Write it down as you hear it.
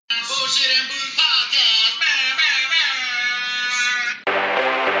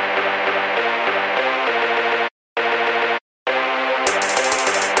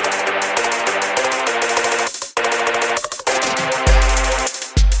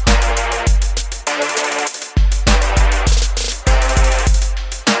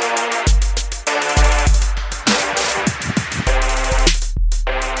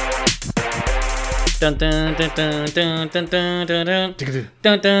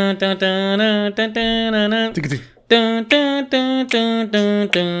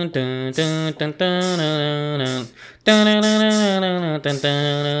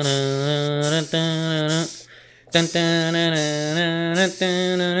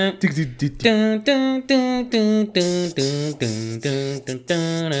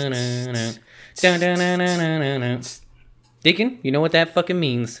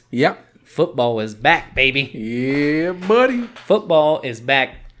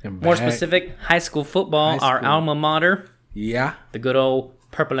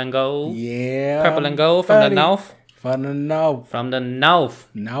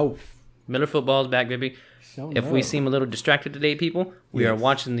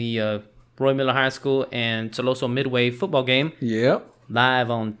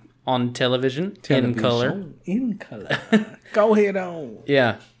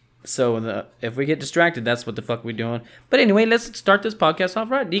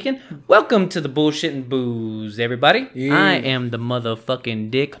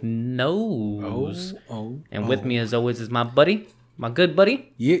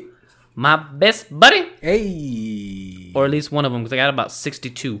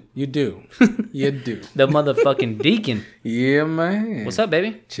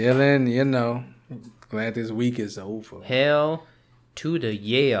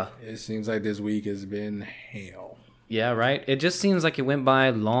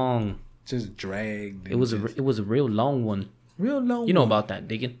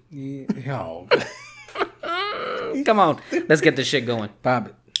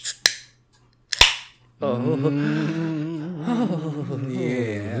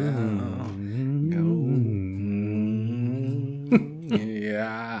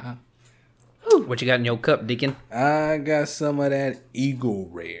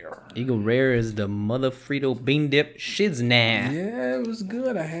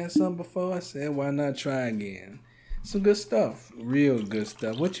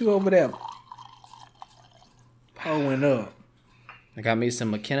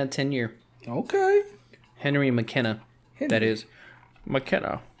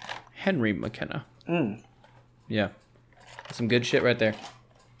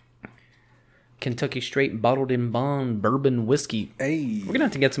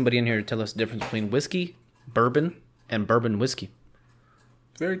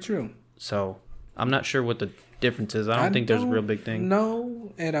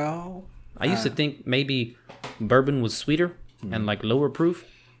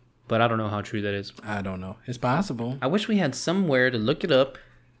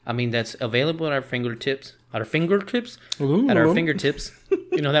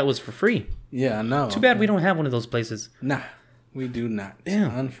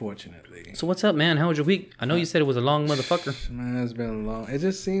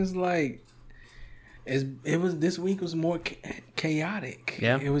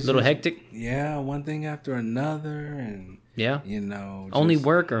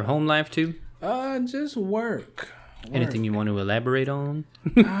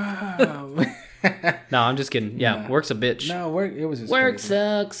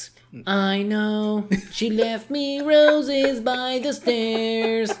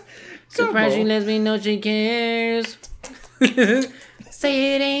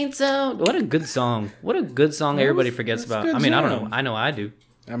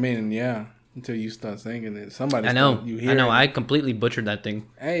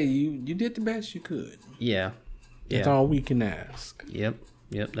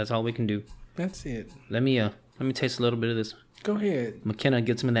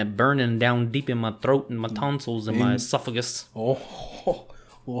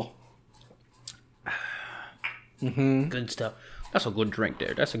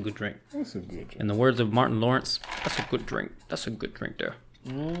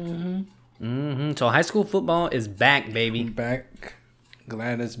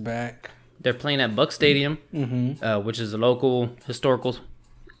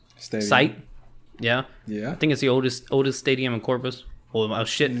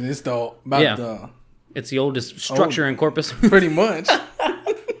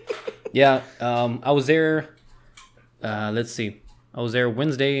I was there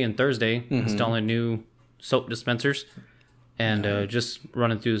Wednesday and Thursday installing new soap dispensers and just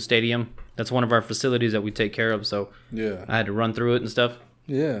running through the stadium. That's one of our facilities that we take care of. So Yeah. I had to run through it and stuff.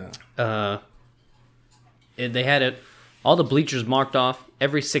 Yeah. They had it, all the bleachers marked off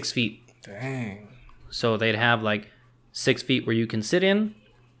every 6 feet. Dang. So they'd have like 6 feet where you can sit in,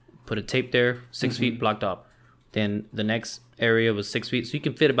 put a tape there, 6 feet blocked off. Then the next area was 6 feet, so you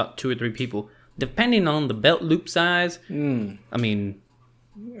can fit about 2 or 3 people, depending on the belt loop size. I mean,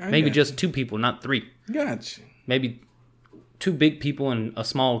 maybe just 2 people, not 3. Gotcha. Maybe 2 big people and a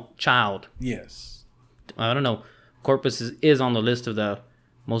small child. Yes. I don't know. Corpus is on the list of the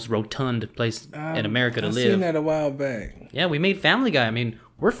most rotund place in America to live. I seen that a while back. Yeah, we made Family Guy. I mean,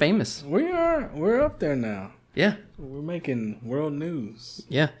 we're famous. We are. We're up there now. Yeah. We're making world news.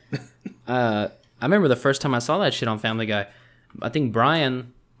 Yeah. I remember the first time I saw that shit on Family Guy. I think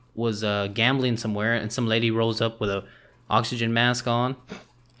Brian was gambling somewhere, and some lady rolls up with a oxygen mask on,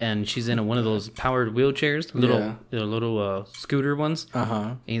 and she's in one of those powered wheelchairs, little scooter ones.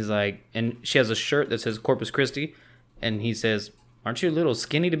 And he's like, and she has a shirt that says Corpus Christi, and he says, "Aren't you a little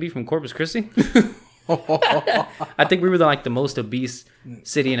skinny to be from Corpus Christi?" I think we were the most obese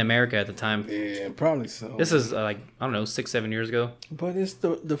city in America at the time. Yeah, probably so. This is I don't know, 6-7 years ago. But it's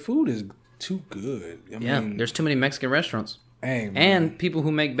the food is too good. I mean, There's too many Mexican restaurants. Hey, man. And people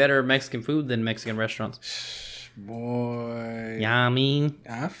who make better Mexican food than Mexican restaurants. Boy. Yeah, I mean.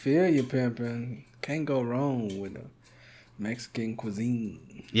 I feel you, pimpin'. Can't go wrong with the Mexican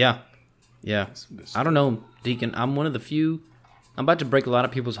cuisine. Yeah. Yeah. I don't know, Deacon. I'm one of the few. I'm about to break a lot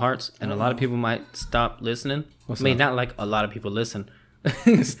of people's hearts, and a lot of people might stop listening. What's I mean, up? not like a lot of people listen.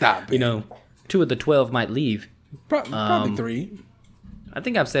 Stop it. 2 of the 12 might leave. Probably 3. I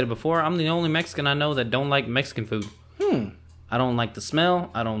think I've said it before. I'm the only Mexican I know that don't like Mexican food. I don't like the smell.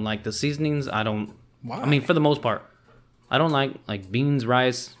 I don't like the seasonings. I don't. Why? I mean, for the most part, I don't like beans,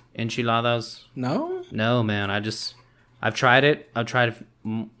 rice, enchiladas. No? No, man. I've tried it. I've tried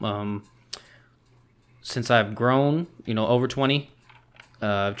it since I've grown. Over 20.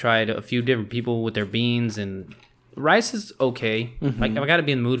 I've tried a few different people with their beans, and rice is okay. Like I got to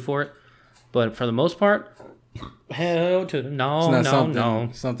be in the mood for it, but for the most part, hell to no, It's not no.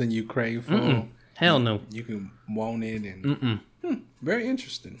 something you crave for. Hell no. You can want it and very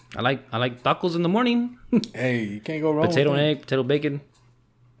interesting. I like tacos in the morning. Hey, you can't go wrong. Potato with and that. egg, potato bacon.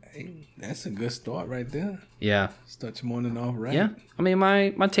 Hey, that's a good start right there. Yeah. Start your morning off right. Yeah. I mean, my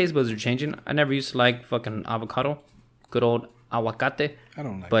taste buds are changing. I never used to like fucking avocado. Good old aguacate. I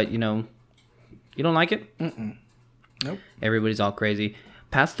don't like But, you don't like it? Nope. Everybody's all crazy.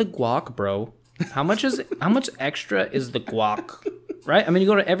 Pass the guac, bro. How much extra is the guac? Right? I mean, you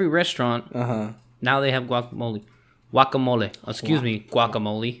go to every restaurant. Now they have guacamole. Guacamole. Excuse me,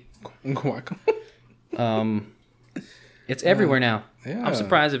 guacamole. Guac. It's everywhere now. Yeah. I'm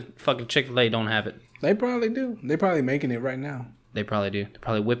surprised if fucking Chick-fil-A don't have it. They probably do. They probably making it right now. They probably do. They're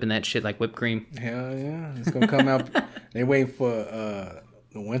probably whipping that shit like whipped cream. Hell yeah. It's going to come out. They wait for the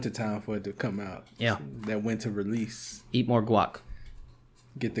winter time for it to come out. Yeah. That winter release. Eat more guac.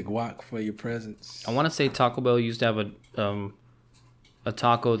 Get the guac for your presents. I want to say Taco Bell used to have a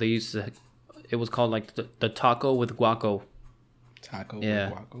taco. They used to. It was called like the taco with guaco. Taco Yeah.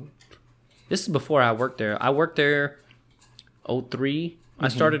 with guaco. This is before I worked there. I worked there 03. I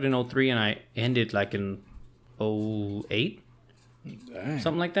started in 03 and I ended like in 08. Dang.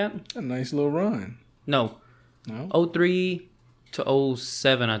 Something like that. A nice little run. No. No? 03 to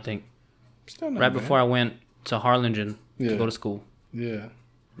 07, I think. Still not Right bad. before I went to Harlingen to Yeah. go to school. Yeah.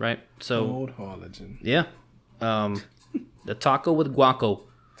 Right? So, Old Harlingen. yeah. The taco with guaco.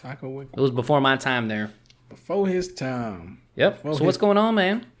 Taco with It was before my time there. Before his time. Yep. Before So what's his going on,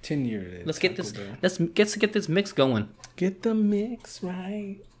 man? tenure there. Let's get this. Let's get this mix going. Get the mix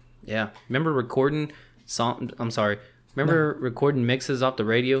right. Yeah. Remember recording song? I'm sorry. Remember recording mixes off the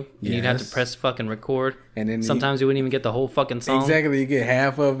radio? And you'd have to Yes. press fucking record. And then Sometimes you wouldn't even get the whole fucking song. Exactly, you get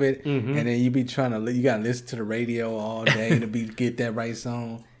half of it, and then you be trying to. You gotta listen to the radio all day to get that right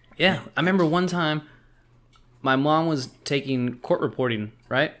song. Yeah. I remember one time, my mom was taking court reporting.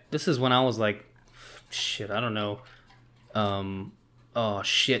 Right. This is when I was like, shit. I don't know. Oh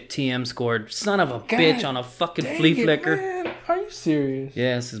shit. TM scored. Son of a bitch on a fucking flea flicker. Man, are you serious?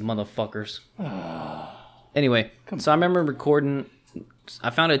 Yeah, this is motherfuckers. Anyway, so I remember recording. I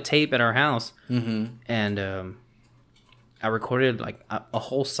found a tape at our house, and I recorded like a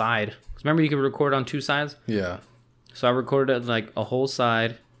whole side. 'Cause remember, you could record on 2 sides. Yeah. So I recorded like a whole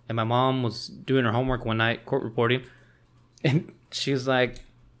side, and my mom was doing her homework one night, court reporting, and she was like,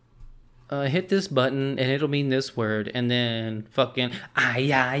 hit this button and it'll mean this word, and then fucking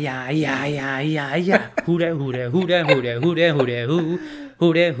yeah. Who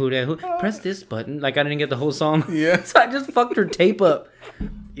that? Press this button. Like I didn't get the whole song. Yeah. So I just fucked her tape up.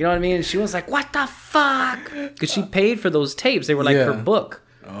 You know what I mean? And she was like, "What the fuck?" Because she paid for those tapes. They were like her book.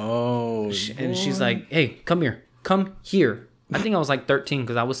 Oh. And she's like, "Hey, come here. I think I was like 13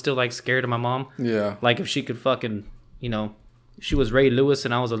 because I was still like scared of my mom. Yeah. Like if she could fucking, she was Ray Lewis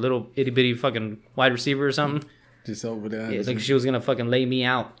and I was a little itty bitty fucking wide receiver or something. Just over there. Yeah, like she was gonna fucking lay me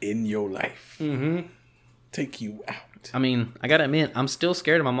out in your life. Mm-hmm. Take you out. I mean, I gotta admit, I'm still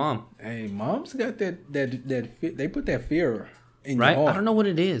scared of my mom. Hey, moms got that they put that fear in right? your heart. I don't know what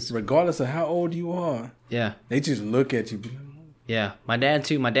it is. Regardless of how old you are. Yeah. They just look at you. Yeah. My dad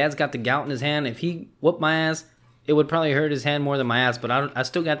too. My dad's got the gout in his hand. If he whooped my ass, it would probably hurt his hand more than my ass. But I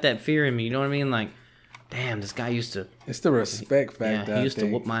still got that fear in me. You know what I mean? Like, damn, this guy used to. It's the respect factor. Yeah, he used to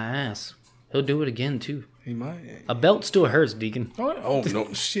whoop my ass. He'll do it again too. He might. A belt still hurts, Deacon. Oh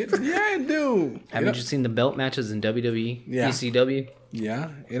no, shit! Yeah, it do. Haven't you seen the belt matches in WWE, yeah. ECW? Yeah,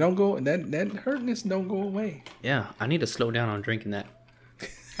 it don't go. That hurtness don't go away. Yeah, I need to slow down on drinking that.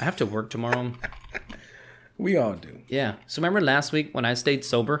 I have to work tomorrow. We all do. Yeah. So remember last week when I stayed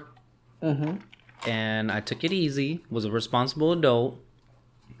sober? Mm-hmm. And I took it easy, was a responsible adult.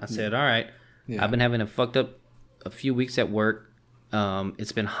 I said, all right, yeah. I've been having a few weeks at work.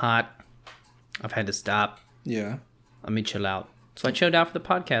 It's been hot. I've had to stop. Yeah. Let me chill out. So I chilled out for the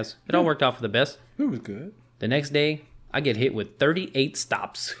podcast. It all worked out for the best. It was good. The next day, I get hit with 38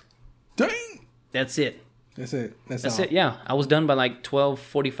 stops. Dang. That's it. That's it. That's it. Yeah. I was done by like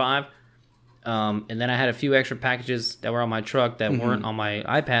 12:45. And then I had a few extra packages that were on my truck that weren't on my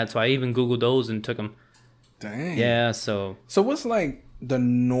iPad. So I even Googled those and took them. Dang. Yeah. So what's like the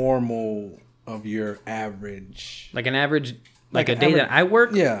normal of your average? Like an average, like a day that I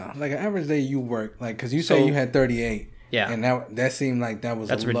work? Yeah. Like an average day you work. Like, because you say you had 38. Yeah. And that seemed like that was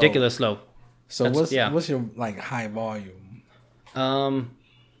That's ridiculous low. So what's your like high volume? On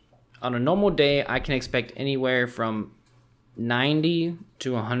a normal day, I can expect anywhere from 90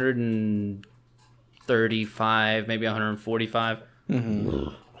 to 135, maybe 145. Mm-hmm.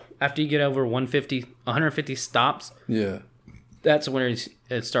 After you get over 150 stops, yeah, that's when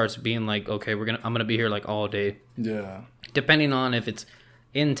it starts being like, okay, I'm gonna be here like all day. Yeah, depending on if it's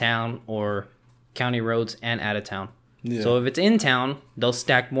in town or county roads and out of town. Yeah. So if it's in town, they'll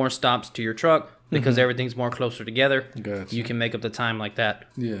stack more stops to your truck because everything's more closer together. Gotcha. You can make up the time like that.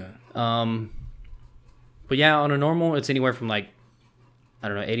 Yeah. But yeah, on a normal, it's anywhere from like, I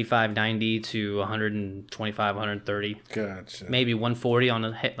don't know, 85, 90 to 125, 130. Gotcha. Maybe 140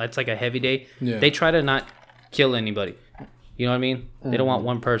 that's like a heavy day. Yeah. They try to not kill anybody. You know what I mean? They don't want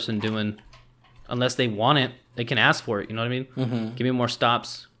one person doing, unless they want it, they can ask for it. You know what I mean? Mm-hmm. Give me more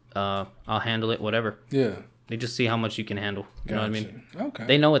stops. I'll handle it, whatever. Yeah. They just see how much you can handle. You know what I mean? Okay.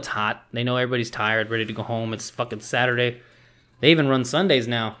 They know it's hot. They know everybody's tired, ready to go home. It's fucking Saturday. They even run Sundays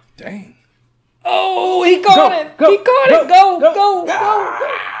now. Dang. Oh, he caught it. He caught it. Go.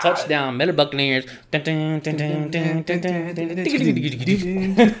 Touchdown. Miller Buccaneers.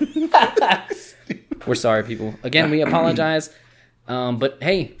 We're sorry, people. Again, we apologize. But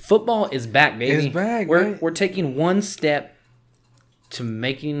hey, football is back, baby. It's back, We're taking one step to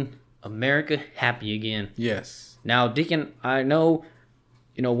making America happy again. Yes. Now, Deacon, I know,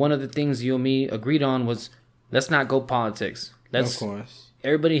 one of the things you and me agreed on was let's not go politics. Of course.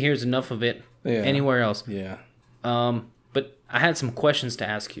 Everybody hears enough of it anywhere else. Yeah. But I had some questions to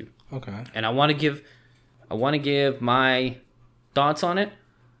ask you. Okay. And I want to give my thoughts on it,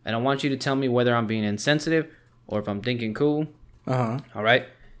 and I want you to tell me whether I'm being insensitive or if I'm thinking cool. Uh-huh. All right.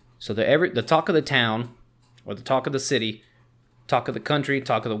 So the talk of the town, or the talk of the city, talk of the country,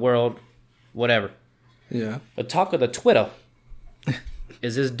 talk of the world, whatever. Yeah. The talk of the Twitter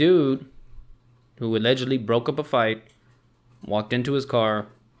is this dude who allegedly broke up a fight, walked into his car,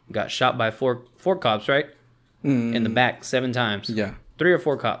 got shot by four cops, right? In the back 7 times. Yeah. 3 or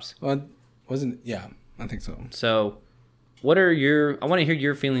 4 cops. Yeah, I think so. So, I want to hear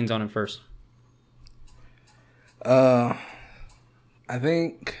your feelings on it first. I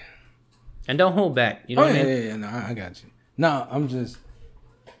think. And don't hold back. You know what I mean? Yeah. No, I got you. No, I'm just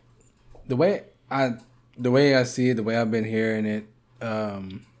the way I see it, the way I've been hearing it.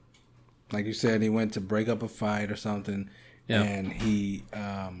 Like you said, he went to break up a fight or something, and he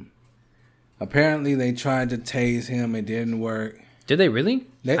apparently they tried to tase him. It didn't work. Did they really?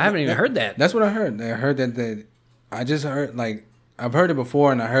 I haven't even heard that. That's what I heard. I heard that I just heard, like, I've heard it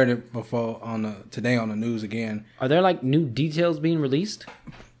before, and I heard it before today on the news again. Are there like new details being released?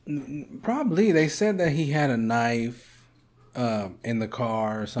 Probably. They said that he had a knife in the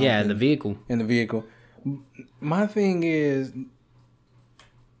car or something. Yeah, in the vehicle. In the vehicle. My thing is,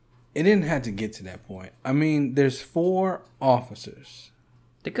 it didn't have to get to that point. I mean, there's 4 officers.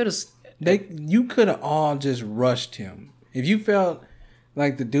 They could have. You could have all just rushed him. If you felt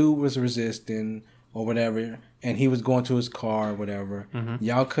like the dude was resisting or whatever, and he was going to his car or whatever,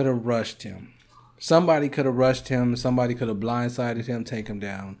 y'all could have rushed him. Somebody could have rushed him. Somebody could have blindsided him, take him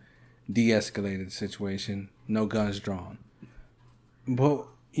down, de-escalated the situation. No guns drawn. But,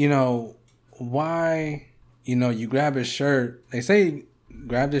 why, you grab his shirt. They say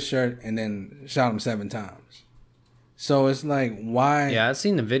grabbed his shirt and then shot him 7 times. So it's like, why? Yeah, I've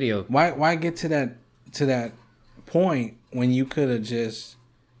seen the video. Why get to that point when you could have just,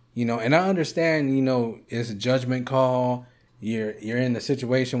 and I understand, it's a judgment call. You're in a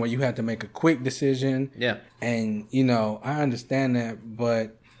situation where you have to make a quick decision. Yeah. And, I understand that,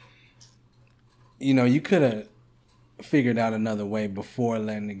 but, you could have figured out another way before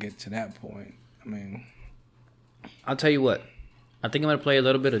letting it get to that point. I mean, I'll tell you what. I think I'm going to play a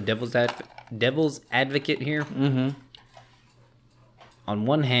little bit of devil's advocate here. Mm-hmm. On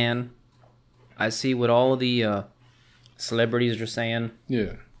one hand, I see what all the celebrities are saying.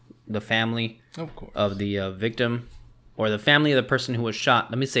 Yeah. The family of course of the victim, or the family of the person who was shot.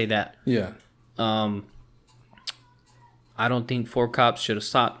 Let me say that. Yeah. I don't think 4 cops should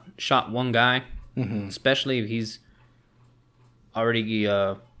have shot one guy, especially if he's already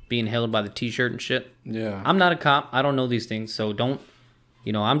being held by the T-shirt and shit. Yeah. I'm not a cop. I don't know these things, so don't.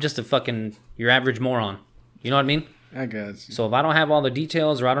 I'm just your average moron. You know what I mean? I got you. So if I don't have all the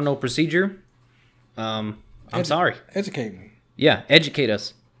details or I don't know procedure, I'm sorry. Educate me. Yeah, educate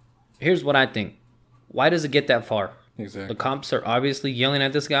us. Here's what I think. Why does it get that far? Exactly. The cops are obviously yelling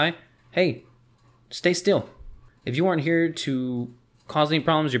at this guy. Hey, stay still. If you weren't here to cause any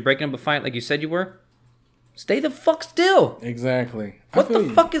problems, you're breaking up a fight like you said you were, stay the fuck still. Exactly. What the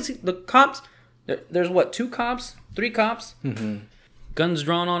fuck is he? The cops? There's what, 2 cops? 3 cops? Mm-hmm. Guns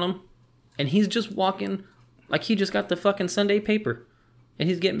drawn on him. And he's just walking like he just got the fucking Sunday paper. And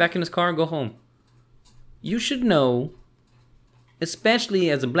he's getting back in his car and go home. You should know,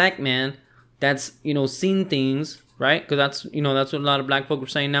 especially as a black man that's, seen things, right? Because that's what a lot of black folk are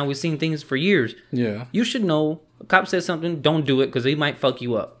saying now. We've seen things for years. Yeah. You should know, a cop says something, don't do it because he might fuck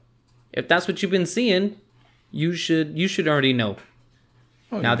you up. If that's what you've been seeing, you should already know.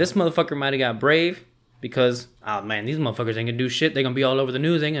 Now, this motherfucker might have got brave because, oh man, these motherfuckers ain't gonna do shit. They're gonna be all over the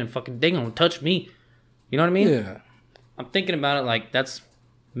news. They gonna touch me. You know what I mean? Yeah. I'm thinking about it like that's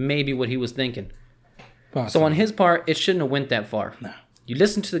maybe what he was thinking. Possibly. So on his part, it shouldn't have went that far. No. You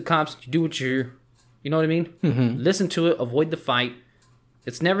listen to the cops. You do what you know what I mean? Mm-hmm. Listen to it. Avoid the fight.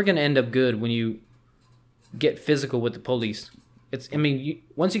 It's never gonna end up good when you get physical with the police.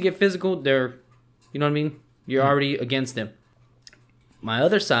 Once you get physical, they're, you know what I mean? You're already against them. My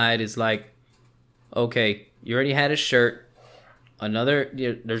other side is like, okay, you already had his shirt.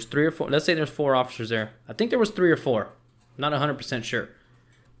 There's 3 or 4. Let's say there's 4 officers there. I think there was 3 or 4. I'm not 100% sure.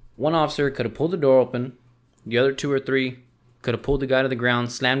 One officer could have pulled the door open. The other 2 or 3 could have pulled the guy to the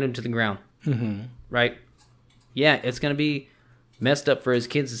ground, slammed him to the ground. Mm-hmm. Right? Yeah, it's going to be messed up for his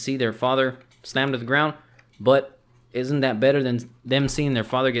kids to see their father slammed to the ground. But isn't that better than them seeing their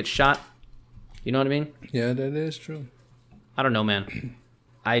father get shot? You know what I mean? Yeah, that is true. I don't know, man.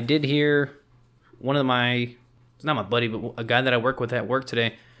 I did hear one of it's not my buddy, but a guy that I work with at work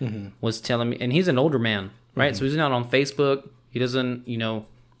today was telling me, and he's an older man, right? So he's not on Facebook. He doesn't,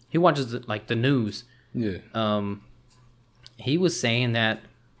 he watches the news. Yeah. He was saying that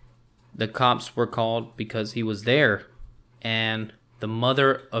the cops were called because he was there, and the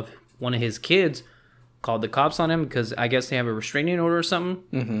mother of one of his kids called the cops on him because I guess they have a restraining order or something.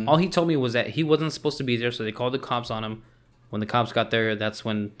 Mm-hmm. All he told me was that he wasn't supposed to be there, so they called the cops on him. When the cops got there, that's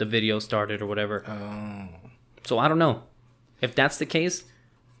when the video started or whatever. Oh. So I don't know. If that's the case,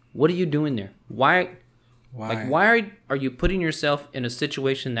 what are you doing there? Why are you putting yourself in a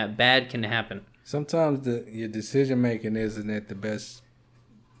situation that bad can happen? Sometimes your decision making isn't at the best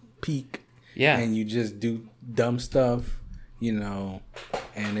peak. Yeah. And you just do dumb stuff,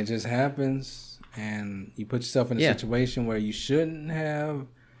 and it just happens, and you put yourself in a situation where you shouldn't have.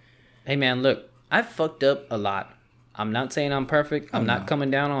 Hey man, look, I've fucked up a lot. I'm not saying I'm perfect. I'm not coming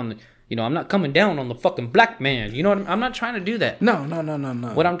down on I'm not coming down on the fucking black man. You know what I'm not trying to do that. No.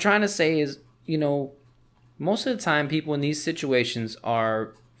 What I'm trying to say is, most of the time people in these situations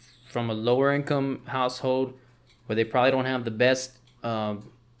are from a lower income household where they probably don't have the best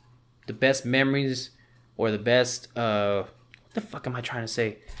memories or the best what the fuck am I trying to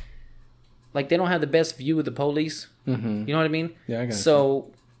say? Like they don't have the best view of the police. Mm-hmm. You know what I mean? Yeah, I got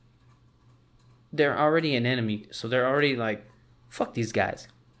so. they're already an enemy, so they're already like, fuck these guys.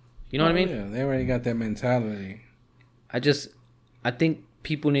 You know what I mean? Yeah, they already got that mentality. I think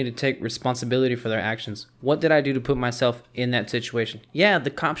people need to take responsibility for their actions. What did I do to put myself in that situation? Yeah, the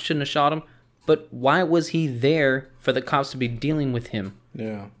cops shouldn't have shot him, but why was he there for the cops to be dealing with him?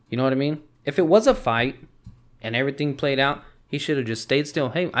 Yeah. You know what I mean? If it was a fight and everything played out, he should have just stayed still.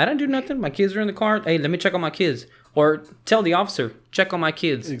 Hey, I didn't do nothing. My kids are in the car. Hey, let me check on my kids. Or tell the officer, check on my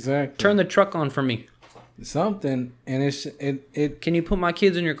kids. Exactly. Turn the truck on for me. Something, and it. Can you put my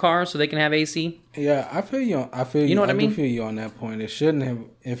kids in your car so they can have AC? Yeah, I feel you. I feel you. You know what I mean? do feel you on that point. It shouldn't have.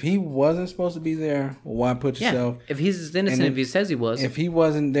 If he wasn't supposed to be there, why put yourself? Yeah. If he's innocent, if he says he was. If he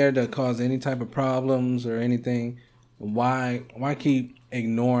wasn't there to cause any type of problems or anything, why keep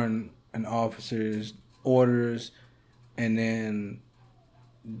ignoring an officer's orders and then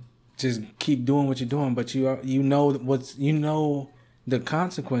just keep doing what you're doing? But you know the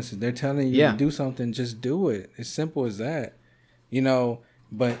consequences. They're telling you to do something, just do it. It's simple as that.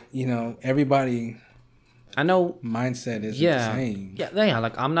 But everybody, I know mindset isn't the same. Yeah,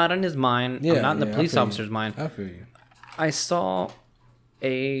 like I'm not in his mind. I'm not in the police officer's mind. I feel you. I saw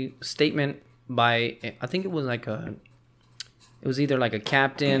a statement by, I think it was it was either like a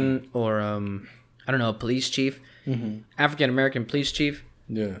captain or I don't know, a police chief, African American police chief.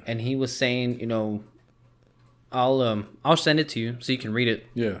 Yeah. And he was saying, I'll send it to you so you can read it.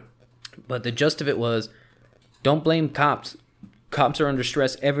 Yeah. But the gist of it was, don't blame cops. Cops are under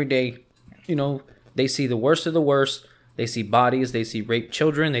stress every day. They see the worst of the worst. They see bodies. They see raped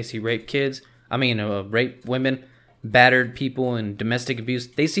children. They see raped kids. Raped women, battered people, and domestic abuse.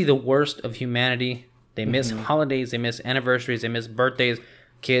 They see the worst of humanity. They miss holidays. They miss anniversaries. They miss birthdays,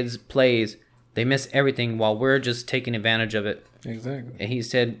 kids, plays. They miss everything while we're just taking advantage of it. Exactly. And he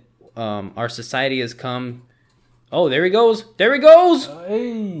said, our society has come... Oh, there he goes. There he goes.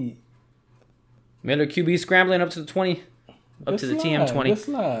 Hey. Miller QB scrambling up to the 20. Up to the TM20. Good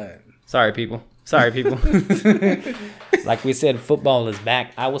slide. Sorry, people. Like we said, football is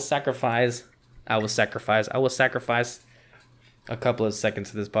back. I will sacrifice a couple of seconds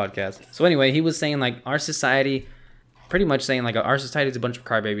of this podcast. So anyway, he was saying like our society, pretty much saying like our society is a bunch of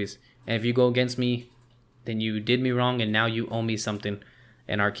crybabies. And if you go against me, then you did me wrong and now you owe me something.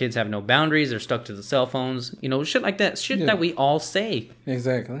 And our kids have no boundaries. They're stuck to the cell phones. Shit like that. Shit that we all say.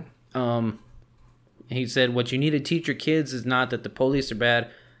 Exactly. He said what you need to teach your kids is not that the police are bad,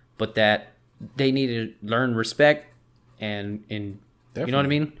 but that they need to learn respect. And you know what I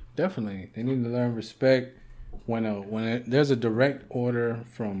mean? Definitely. They need to learn respect. When there's a direct order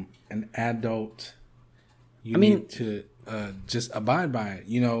from an adult, you need to just abide by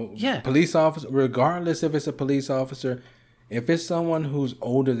it. Police officer, regardless if it's a police officer, if it's someone who's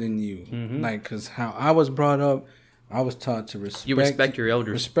older than you, because how I was brought up, I was taught to respect. You respect your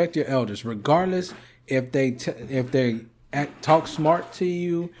elders. Respect your elders, regardless if they talk smart to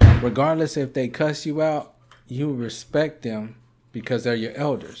you, regardless if they cuss you out. You respect them because they're your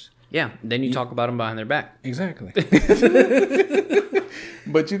elders. Yeah. Then you talk about them behind their back. Exactly.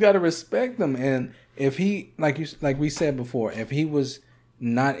 But you got to respect them, and if he, like we said before, if he was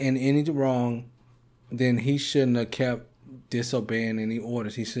not in any wrong, then he shouldn't have kept disobeying any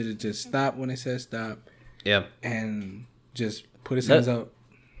orders. He should have just stopped when they said stop. Yeah. And just put his hands up.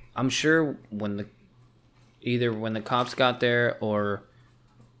 I'm sure when the cops got there or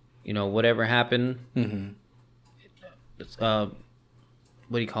whatever happened, what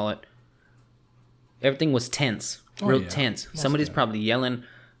do you call it? Everything was tense. Real tense. Somebody's probably yelling,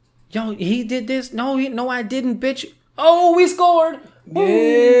 "Yo, he did this. No, I didn't, bitch. Oh, we scored.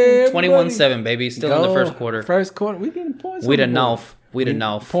 Yeah, 21-7, baby. Still in the first quarter. We getting points. We done off.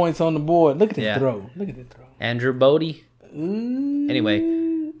 Points on the board. Look at the throw. Andrew Bodie.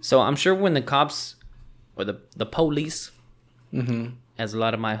 Anyway, so I'm sure when the cops or the police, as a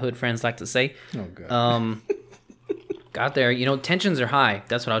lot of my hood friends like to say, got there, tensions are high.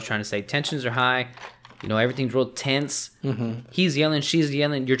 That's what I was trying to say. Tensions are high. Everything's real tense. He's yelling, she's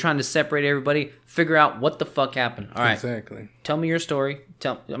yelling. You're trying to separate everybody. Figure out what the fuck happened. All right. Exactly. Tell me your story.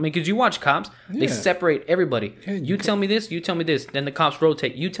 Because you watch cops. They separate everybody. Yeah, you tell me this. You tell me this. Then the cops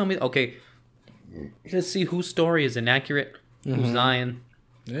rotate. You tell me. Okay. Let's see whose story is inaccurate. Who's lying.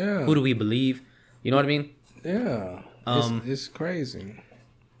 Yeah. Who do we believe? You know what I mean? Yeah. It's crazy.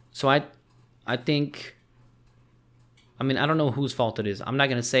 So I think... I don't know whose fault it is. I'm not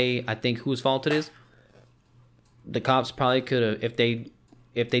going to say I think whose fault it is. The cops probably could have, if they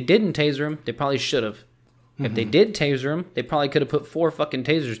didn't taser him, they probably should have. If they did taser him, they probably could have put 4 fucking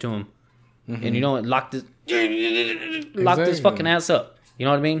tasers to him. And locked his fucking ass up. You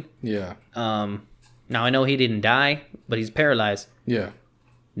know what I mean? Yeah. Now I know he didn't die, but he's paralyzed. Yeah.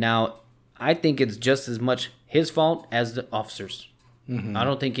 Now, I think it's just as much his fault as the officers. Mm-hmm. I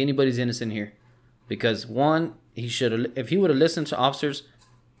don't think anybody's innocent here, because one, he should have. If he would have listened to officers.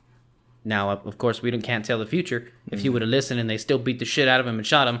 Now, of course, we can't tell the future. If he would have listened and they still beat the shit out of him and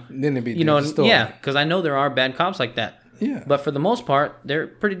shot him, then it'd be you know, story. yeah, because I know there are bad cops like that. Yeah. But for the most part, they're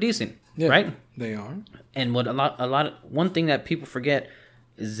pretty decent, right? They are. And what one thing that people forget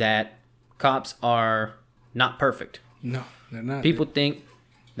is that cops are not perfect. No, they're not. People think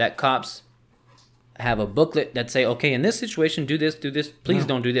that cops have a booklet that say, okay, in this situation, do this, please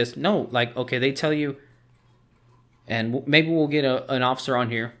don't do this. No, like, okay, they tell you, and maybe we'll get an officer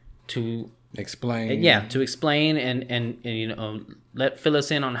on here to explain. Yeah, to explain and you know, fill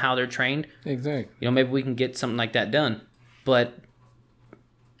us in on how they're trained. Exactly. You know, maybe we can get something like that done. But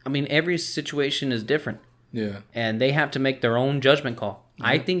I mean, every situation is different. Yeah. And they have to make their own judgment call. Yeah.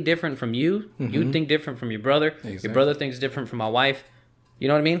 I think different from you. Mm-hmm. You think different from your brother. Exactly. Your brother thinks different from my wife. You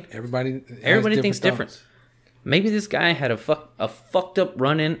know what I mean? Everybody thinks different. Maybe this guy had a fucked up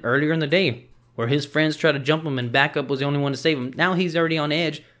run-in earlier in the day where his friends tried to jump him and backup was the only one to save him. Now he's already on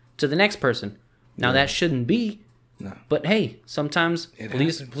edge to the next person. Now that shouldn't be. No. But hey, sometimes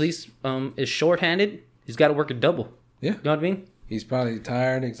police is shorthanded. He's got to work a double. Yeah. You know what I mean? He's probably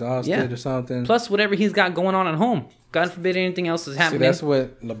tired, exhausted or something. Plus whatever he's got going on at home. God forbid anything else is happening. See, that's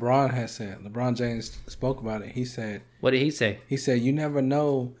what LeBron has said. LeBron James spoke about it. He said, what did he say? He said, you never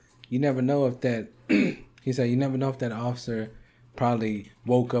know if that he said you never know if that officer probably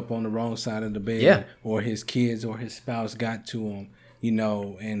woke up on the wrong side of the bed or his kids or his spouse got to him, you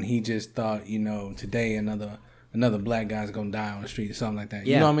know, and he just thought, you know, today another black guy's gonna die on the street or something like that.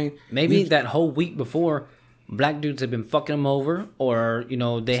 Yeah. You know what I mean? Maybe that whole week before, black dudes had been fucking him over, or, you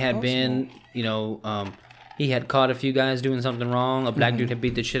know, they had been, you know, he had caught a few guys doing something wrong. A black dude had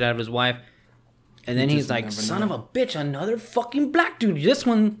beat the shit out of his wife. And then he's like, son of a bitch, another fucking black dude. This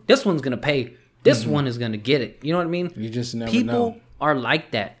one's going to pay. This one is going to get it. You know what I mean? You just never know. People are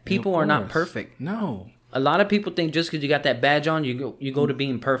like that. People are not perfect. No. A lot of people think just because you got that badge on, you go to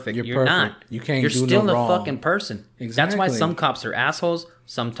being perfect. You're perfect. not. You can't. You're do still no a wrong. fucking person. Exactly. That's why some cops are assholes.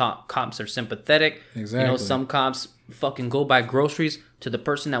 Some cops are sympathetic. Exactly. You know, some cops fucking go buy groceries to the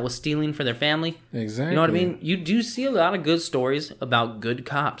person that was stealing for their family. Exactly. You know what I mean? You do see a lot of good stories about good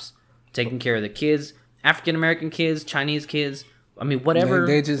cops taking care of the kids, African American kids, Chinese kids. I mean, whatever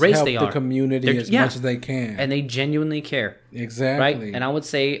they just race help they are. the community as much as they can, and they genuinely care. Exactly. Right. And I would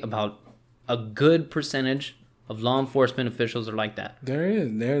say about a good percentage of law enforcement officials are like that.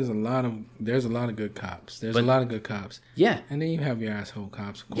 There's a lot of good cops. There's a lot of good cops. Yeah. And then you have your asshole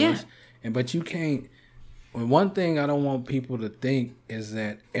cops, of course. Yeah. But you can't. One thing I don't want people to think is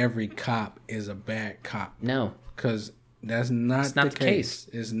that every cop is a bad cop. No. Because that's not the case.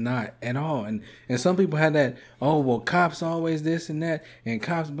 It's not at all. And some people have that, oh, well, cops always this and that, and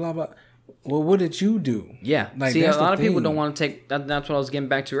cops blah, blah. Well, what did you do? Yeah. Like, see, a lot of people don't want to take... That's what I was getting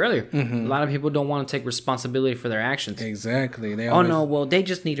back to earlier. Mm-hmm. A lot of people don't want to take responsibility for their actions. Exactly. No, well, they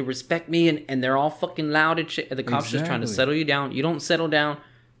just need to respect me, and they're all fucking loud and shit. The cops just trying to settle you down. You don't settle down,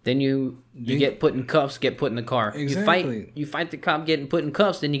 then you get put in cuffs, get put in the car. Exactly. You fight the cop getting put in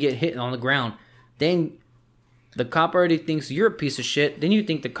cuffs, then you get hit on the ground. Then the cop already thinks you're a piece of shit. Then you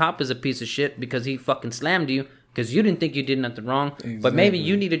think the cop is a piece of shit because he fucking slammed you because you didn't think you did nothing wrong. Exactly. But maybe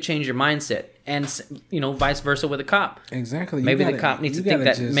you need to change your mindset. And, you know, vice versa with a cop. Exactly. Maybe the cop needs to think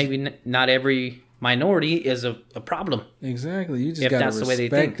that maybe not every minority is a problem. Exactly. You just got to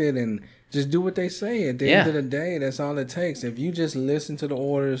respect it and just do what they say. At the end of the day, that's all it takes. If you just listen to the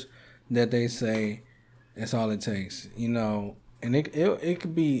orders that they say, that's all it takes. You know, and it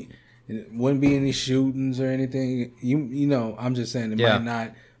could be, it wouldn't be any shootings or anything. You know, I'm just saying it might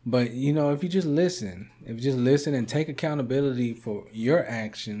not. But, you know, if you just listen and take accountability for your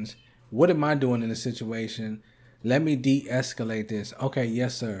actions. What am I doing in this situation? Let me de-escalate this. Okay,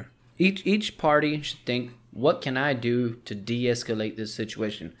 yes, sir. Each party should think, what can I do to de-escalate this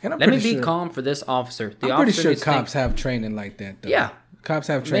situation? Let me be calm for this officer. I'm pretty sure cops have training like that, though. Yeah. Cops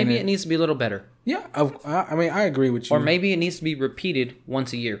have training. Maybe it needs to be a little better. Yeah, I mean, I agree with you. Or maybe it needs to be repeated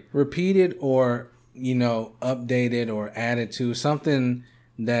once a year. Repeated or, you know, updated or added to something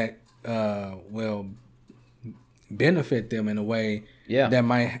that will benefit them in a way that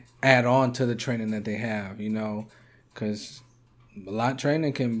might add on to the training that they have, you know, because a lot of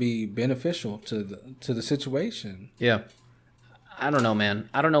training can be beneficial to the situation. Yeah. I don't know, man.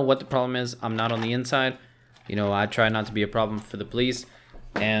 I don't know what the problem is. I'm not on the inside. You know, I try not to be a problem for the police.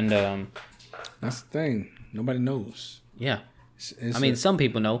 And that's the thing. Nobody knows. Yeah. I mean, some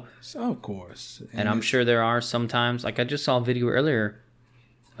people know. So, of course. And I'm sure there are sometimes. Like, I just saw a video earlier.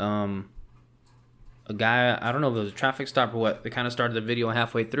 A guy, I don't know if it was a traffic stop or what. They kind of started the video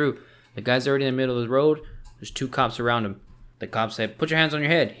halfway through. The guy's already in the middle of the road. There's 2 cops around him. The cop said, "Put your hands on your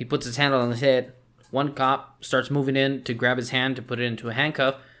head." He puts his hand on his head. One cop starts moving in to grab his hand to put it into a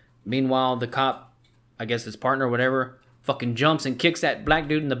handcuff. Meanwhile, the cop, I guess his partner or whatever, fucking jumps and kicks that black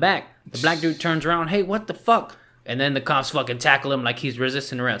dude in the back. The black dude turns around, "Hey, what the fuck?" And then the cops fucking tackle him like he's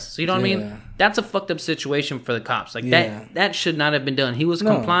resisting arrest. So you know what I mean? That's a fucked up situation for the cops. Like that should not have been done. He was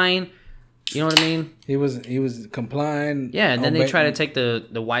complying. You know what I mean? He was complying. Yeah, and then they try to take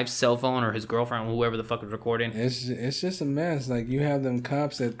the wife's cell phone or his girlfriend, whoever the fuck was recording. It's just a mess. Like, you have them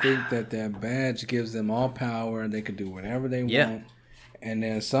cops that think that their badge gives them all power and they could do whatever they want. And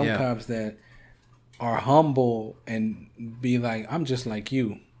then some cops that are humble and be like, "I'm just like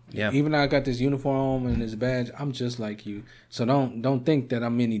you." Yeah. Even though I got this uniform and this badge, I'm just like you. So don't think that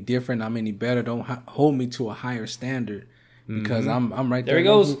I'm any different. I'm any better. Don't hold me to a higher standard because I'm right there. There he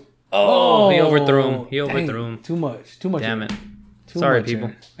goes. Oh, he overthrew him. Too much. Damn it. Sorry,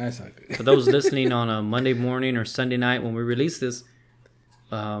 people. That's not good. For those listening on a Monday morning or Sunday night when we release this,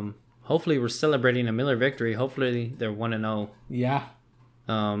 hopefully we're celebrating a Miller victory. Hopefully they're 1-0. Yeah.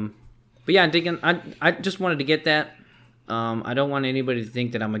 But yeah, Deacon, I just wanted to get that. I don't want anybody to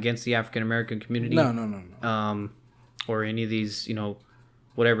think that I'm against the African American community. No. Or any of these,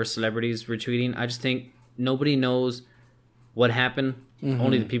 whatever celebrities retweeting. I just think nobody knows what happened. Mm-hmm.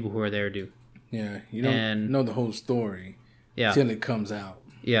 Only the people who are there do. Yeah, you don't know the whole story. Yeah. Till it comes out.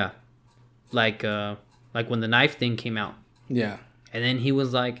 Yeah, like when the knife thing came out. Yeah. And then he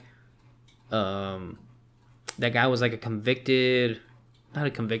was like, that guy was like not a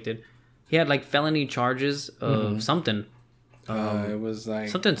convicted. He had like felony charges of something. It was like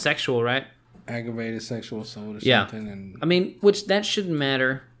something sexual, right? Aggravated sexual assault or something. And I mean, which that shouldn't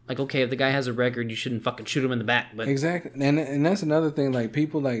matter. Like, okay, if the guy has a record, you shouldn't fucking shoot him in the back. But exactly, and that's another thing. Like,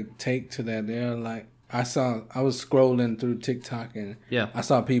 people like take to that. They're like, I was scrolling through TikTok and I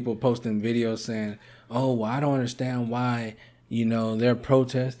saw people posting videos saying, "Oh, well, I don't understand why they're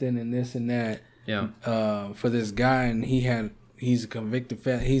protesting and this and that." Yeah. For this guy, and he's a convicted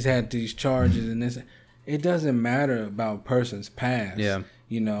felon. He's had these charges and this. It doesn't matter about a person's past. Yeah.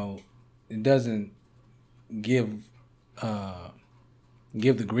 It doesn't give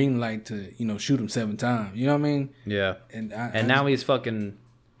the green light to shoot him 7 times. You know what I mean? Yeah. And now he's fucking.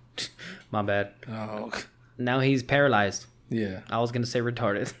 My bad. Oh. Now he's paralyzed. Yeah. I was gonna say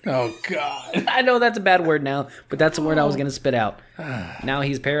retarded. Oh God. I know that's a bad word now, but that's the word I was gonna spit out. Now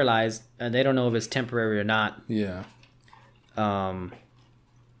he's paralyzed, and they don't know if it's temporary or not. Yeah.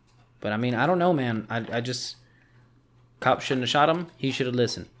 But I mean, I don't know, man. I just cop shouldn't have shot him. He should have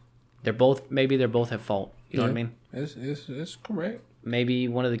listened. They're both at fault. You know what I mean? It's correct. Maybe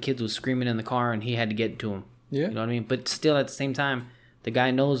one of the kids was screaming in the car and he had to get to him. Yeah. You know what I mean? But still, at the same time, the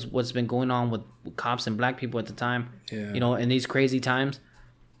guy knows what's been going on with cops and black people at the time. Yeah. In these crazy times.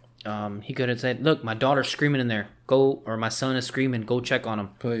 He could have said, "Look, my daughter's screaming in there. Go," or "My son is screaming. Go check on him."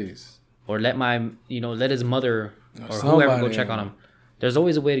 Please. Or let his mother or whoever go check on him. There's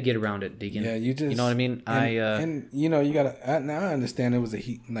always a way to get around it, Deacon. Yeah, you know what I mean? You gotta. Now I understand it was like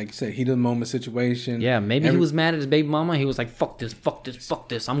you said, heat of the moment situation. Yeah, maybe he was mad at his baby mama. He was like, "Fuck this, fuck this, fuck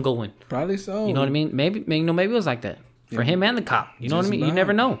this. I'm going." Probably so. You know what I mean? Maybe it was like that for him and the cop. You know what I mean? You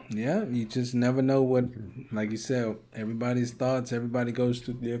never know. Yeah, you just never know what. Like you said, everybody's thoughts. Everybody goes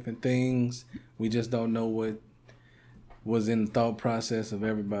through different things. We just don't know what was in the thought process of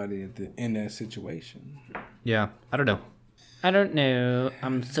everybody in that situation. Yeah, I don't know.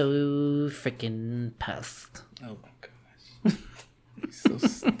 I'm so freaking pissed. Oh my gosh. You're so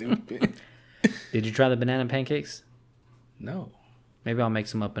stupid. Did you try the banana pancakes? No. Maybe I'll make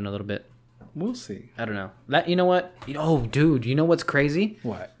some up in a little bit. We'll see. I don't know. You know what? Oh, dude, you know what's crazy?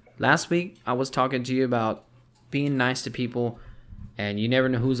 What? Last week, I was talking to you about being nice to people, and you never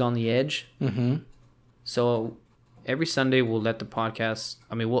know who's on the edge. Mm-hmm. So every Sunday, we'll upload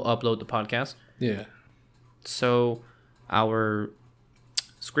the podcast. Yeah. So our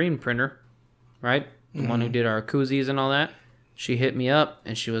screen printer, right? The one who did our koozies and all that, she hit me up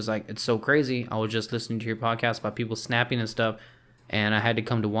and she was like, "It's so crazy. I was just listening to your podcast about people snapping and stuff, and I had to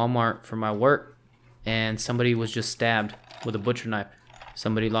come to Walmart for my work, and somebody was just stabbed with a butcher knife.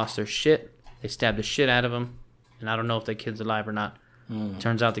 Somebody lost their shit. They stabbed the shit out of him, and I don't know if the kid's alive or not.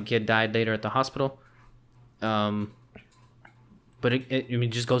 Turns out the kid died later at the hospital. But it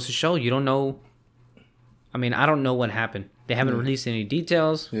just goes to show you don't know. I mean, I don't know what happened. They haven't released any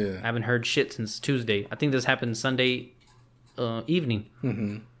details. Yeah. I haven't heard shit since Tuesday. I think this happened Sunday evening.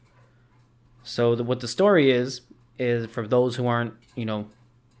 Mm-hmm. So what the story is for those who aren't,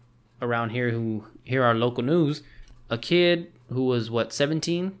 around here who hear our local news, a kid who was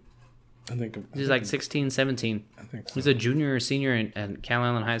 17, He's like 16, 17. I think so. He's a junior or senior at Cal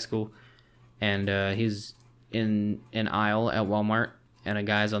Island High School, and he's in an aisle at Walmart, and a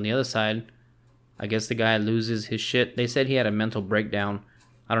guy's on the other side. I guess the guy loses his shit. They said he had a mental breakdown.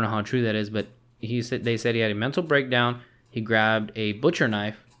 I don't know how true that is, but they said he had a mental breakdown. He grabbed a butcher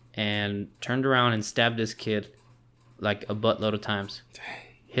knife and turned around and stabbed this kid like a buttload of times. Dang.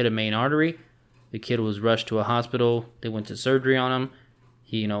 Hit a main artery. The kid was rushed to a hospital. They went to surgery on him.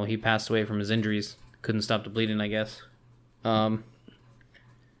 He passed away from his injuries. Couldn't stop the bleeding, I guess. So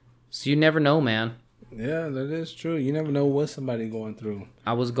you never know, man. Yeah, that is true. You never know what somebody going through.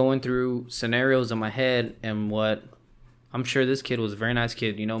 I was going through scenarios in my head, and I'm sure this kid was a very nice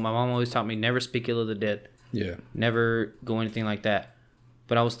kid. My mom always taught me never speak ill of the dead. Yeah. Never go anything like that.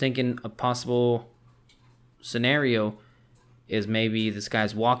 But I was thinking a possible scenario is maybe this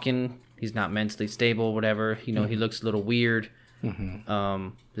guy's walking. He's not mentally stable, whatever. He looks a little weird. Mm-hmm.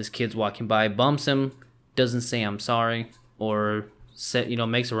 This kid's walking by, bumps him, doesn't say I'm sorry, or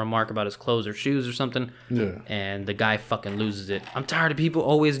makes a remark about his clothes or shoes or something. Yeah. And the guy fucking loses it. I'm tired of people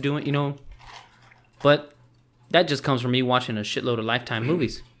always doing, But that just comes from me watching a shitload of Lifetime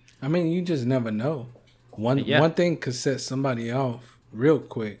movies. I mean, you just never know. One thing could set somebody off real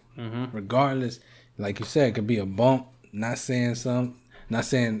quick, regardless. Like you said, it could be a bump, not saying,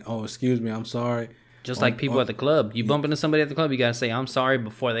 oh, excuse me, I'm sorry. Just like people at the club. You bump into somebody at the club, you gotta say, I'm sorry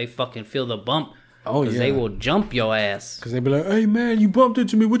before they fucking feel the bump. Oh, yeah. Because they will jump your ass. Because they be like, hey, man, you bumped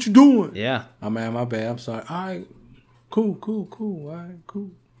into me. What you doing? Yeah. Oh, man, my bad. I'm sorry. All right. Cool. All right,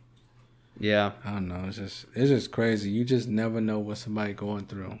 cool. Yeah. I don't know. It's just crazy. You just never know what somebody going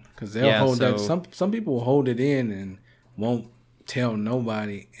through. Because they'll hold that. Some people will hold it in and won't tell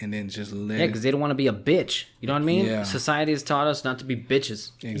nobody and then just let it. Yeah, because they don't want to be a bitch. You know what I mean? Yeah. Society has taught us not to be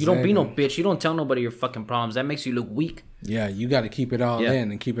bitches. Exactly. You don't be no bitch. You don't tell nobody your fucking problems. That makes you look weak. Yeah, you got to keep it all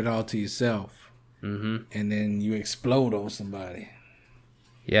in and keep it all to yourself. Mm-hmm. And then you explode on somebody.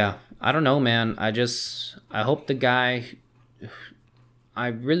 Yeah. I don't know, man. I hope the guy... I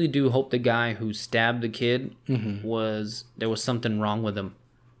really do hope the guy who stabbed the kid there was something wrong with him.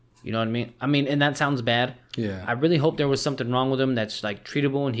 You know what I mean? And that sounds bad. Yeah. I really hope there was something wrong with him that's like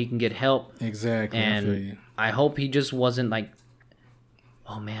treatable and he can get help. Exactly. And I hope he just wasn't like,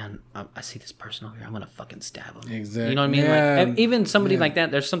 oh man, I see this person over here. I'm gonna fucking stab him. Exactly. You know what I mean? Yeah. Like even somebody like that,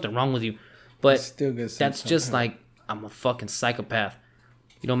 there's something wrong with you. But still that's just like I'm a fucking psychopath.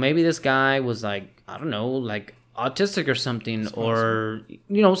 Maybe this guy was like, I don't know, like autistic or something, or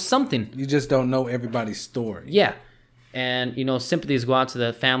something. You just don't know everybody's story. Yeah. And sympathies go out to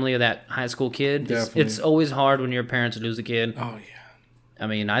the family of that high school kid. It's always hard when your parents lose a kid. Oh yeah. I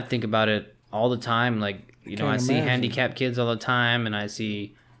mean, I think about it all the time. Like I see handicapped kids all the time, and I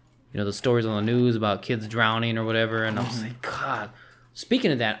see the stories on the news about kids drowning or whatever, and I'm just like, God.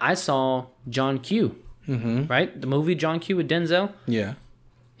 Speaking of that, I saw John Q. Right, the movie John Q with Denzel. Yeah.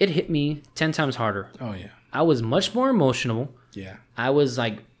 It hit me 10 times harder. Oh yeah. I was much more emotional. Yeah. I was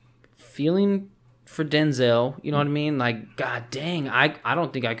like feeling for Denzel. You know what I mean? Like, God dang, I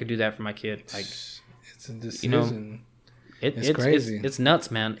don't think I could do that for my kid. Like, it's a decision. It's crazy. It's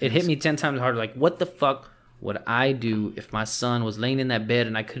nuts, man. It hit me 10 times harder. Like, what the fuck would I do if my son was laying in that bed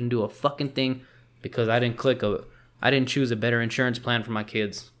and I couldn't do a fucking thing because I didn't choose a better insurance plan for my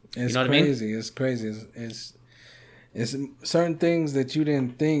kids. It's what crazy. I mean? It's crazy. It's certain things that you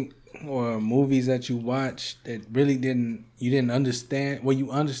didn't think, or movies that you watched that really you didn't understand. Well,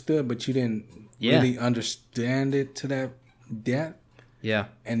 you understood, but you didn't really understand it to that depth. Yeah.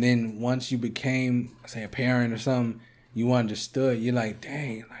 And then once you became, say, a parent or something, you understood. You're like,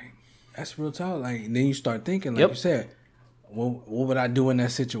 dang, like that's real talk. Like, and then you start thinking, like you said, what would I do in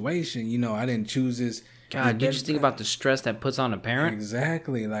that situation? I didn't choose this. God, you just think about the stress that puts on a parent.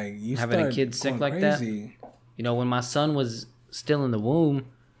 Exactly. Like you having a kid sick like crazy. That. When my son was still in the womb,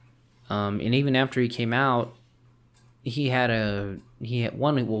 and even after he came out, he had a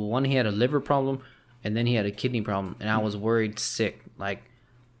liver problem, and then he had a kidney problem, and I was worried sick. Like,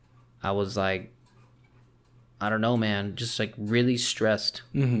 I was like, I don't know, man, just like really stressed.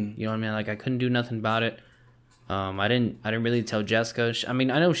 You know what I mean? Like I couldn't do nothing about it. I didn't really tell Jessica. I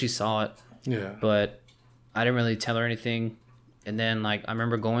mean, I know she saw it. Yeah. But I didn't really tell her anything. And then like I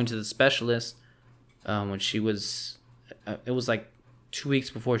remember going to the specialist when she was. It was like 2 weeks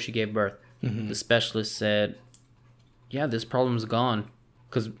before she gave birth. The specialist said, yeah, this problem's gone.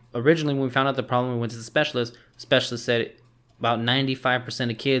 Because originally when we found out the problem, we went to the specialist. The specialist said about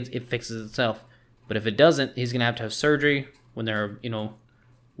 95% of kids, it fixes itself. But if it doesn't, he's going to have surgery when they're,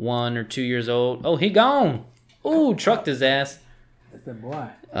 1 or 2 years old. Oh, he gone. Ooh, trucked his ass. That's the boy.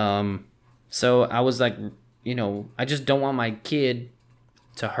 So I was like, I just don't want my kid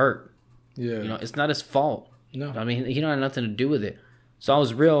to hurt. Yeah. You know, it's not his fault. No. I mean, he don't have nothing to do with it. So I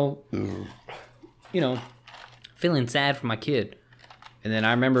was real, you know, feeling sad for my kid. And then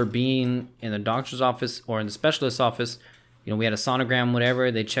I remember being in the doctor's office or in the specialist's office. You know, we had a sonogram,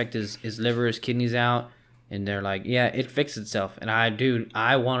 whatever. They checked his liver, his kidneys out. And they're like, yeah, it fixed itself. And I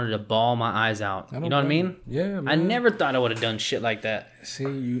wanted to bawl my eyes out. You know what I mean? Yeah, man. I never thought I would have done shit like that. See,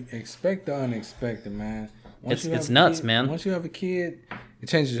 you expect the unexpected, man. It's nuts, man. Once you have a kid, it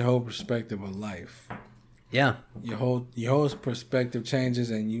changes your whole perspective of life. Yeah. Your whole perspective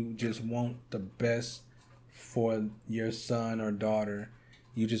changes, and you just want the best for your son or daughter.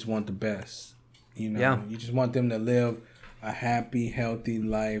 You just want the best. You know, Yeah. You just want them to live a happy, healthy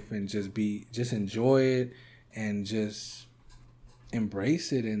life and just enjoy it and just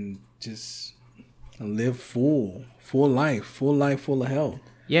embrace it and just live full life, full of health.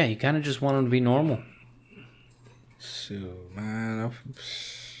 Yeah, you kind of just want them to be normal. Shoot, man,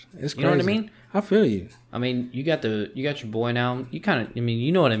 it's crazy. You know what I mean? I feel you. I mean, you got your boy now. You kind of, I mean,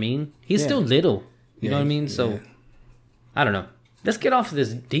 you know what I mean? He's still little. You know what I mean? So, I don't know. Let's get off of this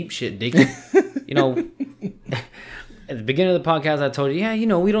deep shit, Deacon. You know, at the beginning of the podcast, I told you, yeah, you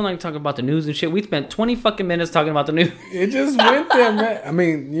know, we don't like to talk about the news and shit. We spent 20 fucking minutes talking about the news. It just went there, man. I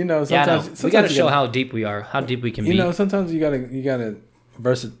mean, you know, sometimes we got to show how deep we are, how deep we can be. You know, sometimes you gotta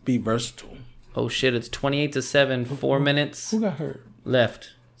be versatile. Oh shit! It's 28-7, 4 minutes. Who got hurt?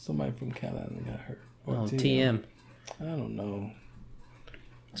 Left. Somebody from Carolina got hurt. Or Oh, TM. I don't know.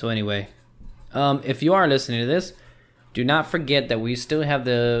 So anyway, if you are listening to this, do not forget that we still have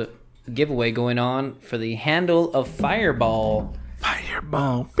the giveaway going on for the handle of Fireball.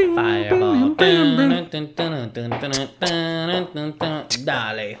 Fireball. Fireball. Dale.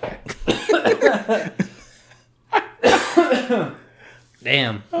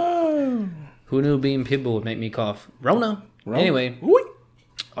 Damn. Oh. Who knew being Pitbull would make me cough? Rona. Anyway,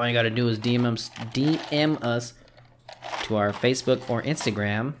 all you gotta do is DM us to our Facebook or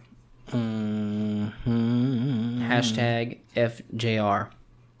Instagram. Hashtag FJR.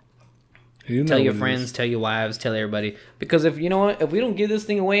 Tell your friends, tell your wives, tell everybody. Because if you know what, if we don't give this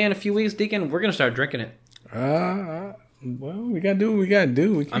thing away in a few weeks, Deacon, we're gonna start drinking it. Well, we gotta do what we gotta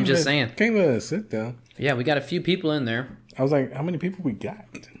do. I'm just saying. Can't let us sit down. Yeah, we got a few people in there. I was like, how many people we got?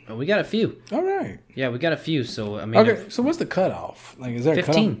 We got a few. All right. Yeah, we got a few. So I mean, okay. So what's the cutoff? Like, is there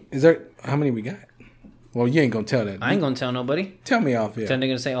 15? A cutoff? Is there how many we got? Well, you ain't gonna tell that. I ain't gonna tell nobody. Tell me off here. Then they're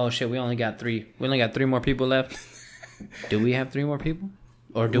gonna say, "Oh shit, we only got 3. We only got 3 more people left." Do we have 3 more people,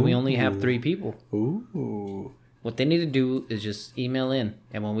 or do we only have 3 people? Ooh. What they need to do is just email in,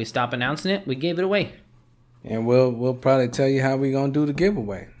 and when we stop announcing it, we gave it away. And we'll probably tell you how we gonna do the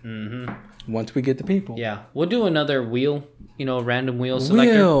giveaway. Once we get the people. Yeah, we'll do another wheel. You know, random wheel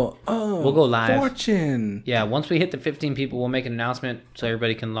selector. We'll go live. Fortune. Yeah, once we hit the 15 people, we'll make an announcement so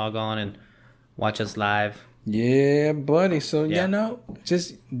everybody can log on and watch us live. Yeah, buddy. So you know,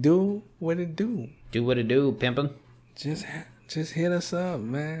 just do what it do. Do what it do, pimpin'. Just hit us up,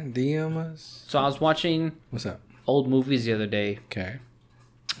 man. DM us. So I was watching What's up? old movies the other day, Okay.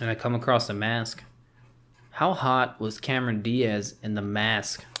 and I come across The Mask. How hot was Cameron Diaz in The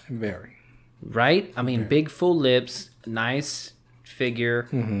Mask? Very. Right? I mean, big full lips, nice figure.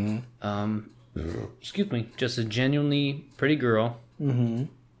 Excuse me, just a genuinely pretty girl.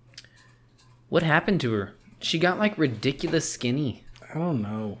 What happened to her? She got like ridiculous skinny. I don't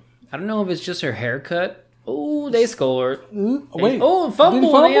know. I don't know if it's just her haircut. Oh, they scored. Wait. Oh,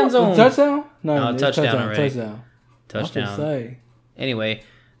 fumble in the end zone. Touchdown? No, touchdown already. Touchdown. Touchdown. Say. Anyway,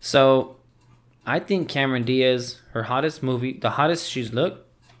 so I think Cameron Diaz, her hottest movie, the hottest she's looked,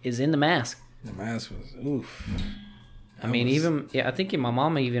 is in The Mask. The Mask was oof. I mean, I think my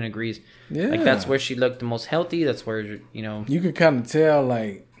mama even agrees. Yeah. Like that's where she looked the most healthy. That's where you could kind of tell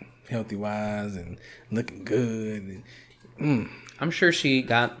like healthy wise and looking good. I'm sure she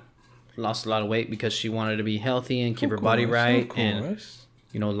lost a lot of weight because she wanted to be healthy and keep her body right and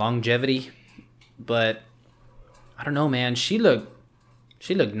longevity. But I don't know, man. She looked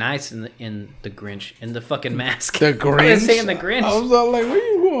nice in the Grinch, in the fucking Mask. The Grinch. Saying the Grinch. I was all like, "Where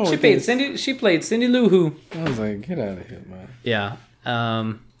you going?" She played Cindy Lou Who. I was like, "Get out of here, man." Yeah.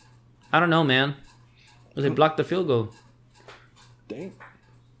 I don't know, man. They blocked the field goal. Dang.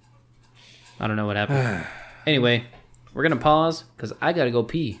 I don't know what happened. Anyway, we're gonna pause because I gotta go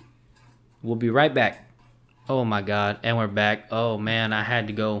pee. We'll be right back. Oh my god, and we're back. Oh man, I had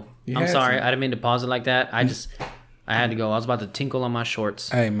to go. I'm sorry, I didn't mean to pause it like that. I had to go. I was about to tinkle on my shorts.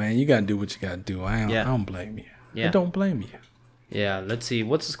 Hey man, you gotta do what you gotta do. I don't blame you. Yeah. I don't blame you. Yeah, let's see.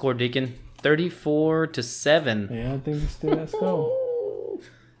 What's the score, Deacon? 34-7. Yeah, I think we still let's go.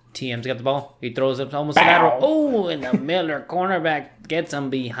 TM's got the ball. He throws it almost a lateral. Oh, and the Miller cornerback gets him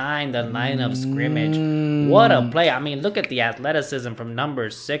behind the line of scrimmage. What a play. I mean, look at the athleticism from number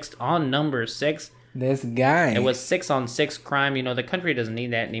 6 on number 6. This guy. It was 6-on-6 crime. You know, the country doesn't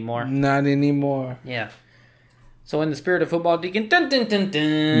need that anymore. Not anymore. Yeah. So in the spirit of football, Deacon, dun dun dun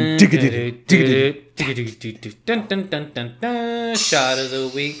dun, dun dun dun dun dun, shot of the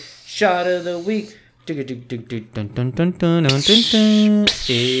week, shot of the week. It's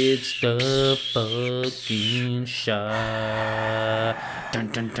the fucking shot. Dun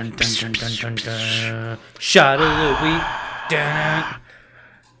dun dun dun dun dun dun dun. Shot of the week. Dun.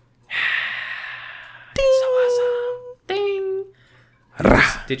 So awesome. Ding.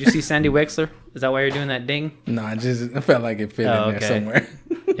 Did you see Sandy Wexler? Is that why you're doing that ding? No, I felt like it fit in there somewhere.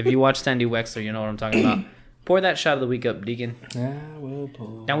 If you watch Sandy Wexler, you know what I'm talking about. Pour that shot of the week up, Deacon. I will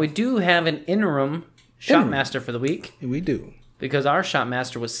pour. Now, we do have an interim shotmaster for the week. We do. Because our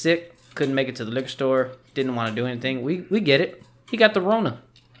shotmaster was sick, couldn't make it to the liquor store, didn't want to do anything. We get it. He got the Rona.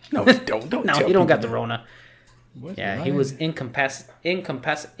 No, don't. No, tell he don't got people the Rona. What's Yeah, lying? he was incapacitated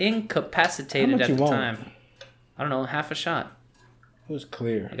at the time. I don't know, half a shot. It was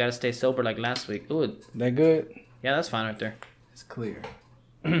clear. I gotta stay sober like last week. Ooh, That good? yeah, that's fine right there. It's clear.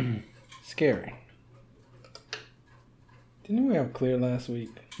 Scary. Didn't we have clear last week?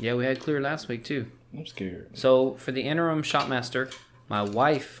 Yeah, we had clear last week too. I'm scared. So for the interim shotmaster, my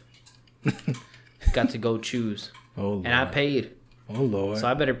wife got to go choose, Oh Lord. and I paid. Oh Lord. So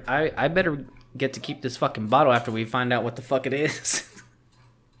I better get to keep this fucking bottle after we find out what the fuck it is.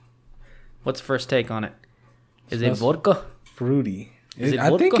 What's the first take on it? Is it vodka? Fruity. Is it I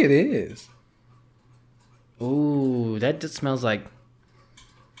think vodka? it is. Ooh, that just smells like.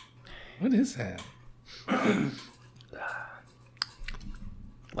 What is that?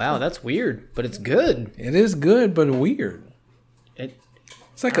 Wow, that's weird, but it's good. It is good, but weird.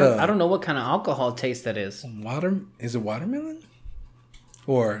 It's like I don't know what kind of alcohol taste that is. water. Is it watermelon?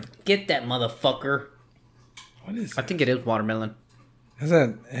 Or Get that motherfucker. what is I it? think it is watermelon. It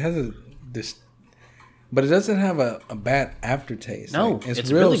has a this, but it doesn't have a bad aftertaste. No, Like, it's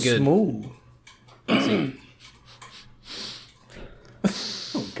real really good. smooth. Let's see.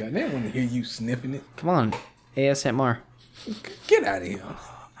 Oh God, they want to hear you sniffing it. Come on, ASMR. Get out of here.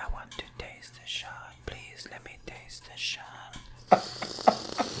 I want to taste the shot. Please let me taste the shot.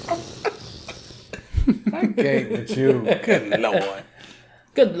 I can't with you. Good Lord.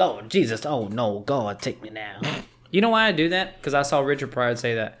 Good Lord Jesus. Oh no, God, take me now. You know why I do that? Because I saw Richard Pryor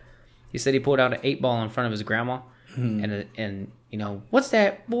say that. He said he pulled out an 8-ball in front of his grandma. And you know, what's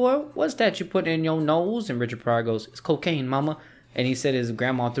that, boy? What's that you put in your nose? And Richard Pryor goes, it's cocaine, mama. And he said his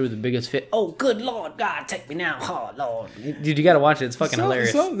grandma threw the biggest fit. Oh, good Lord, God, take me now. Oh, Lord. Dude, you got to watch it. It's fucking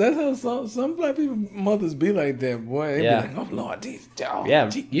hilarious. That's how some black people mothers be like that, boy. They Yeah. be like, oh Lord, these dogs.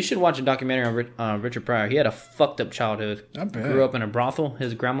 Yeah, you should watch a documentary on Richard Pryor. He had a fucked up childhood. I bet. Grew up in a brothel.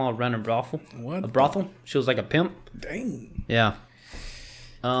 His grandma ran a brothel. What A brothel? She was like a pimp. Dang. Yeah.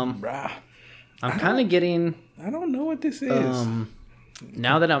 Bruh. I'm kind of getting... I don't know what this is.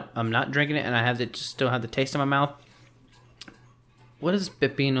 Now that I'm not drinking it and I have to just still have the taste in my mouth. What is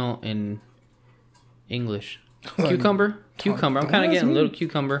pepino in English? Cucumber? Cucumber. I'm kind of getting a little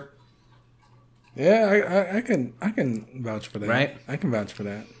cucumber. Yeah, I can vouch for that. Right? I can vouch for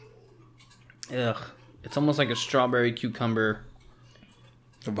that. Ugh. It's almost like a strawberry cucumber.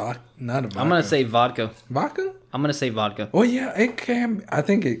 Not a vodka. I'm going to say vodka. Vodka? I'm going to say vodka. Well, yeah, it can. I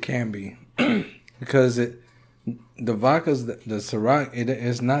think it can be because the vodka's the Ciroc. It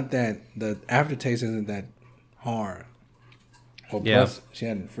is not that the aftertaste isn't that hard. Well, Yeah. plus she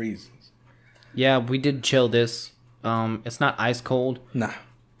had it freezes. Yeah, we did chill this. It's not ice cold, Nah.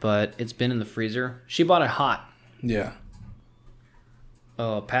 but it's been in the freezer. She bought it hot. Yeah.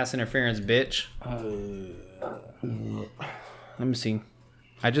 Pass interference, bitch. Let me see.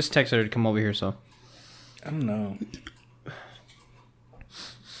 I just texted her to come over here, so. I don't know.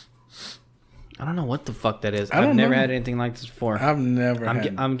 I don't know what the fuck that is. I I've don't never know. had anything like this before. I've never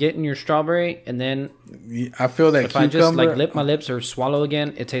had. I'm getting your strawberry, and then I feel that if cucumber. I just like lip my lips or swallow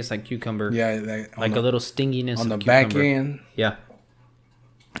again, it tastes like cucumber. Yeah, Like a little stinginess on the of back cucumber. end. Yeah.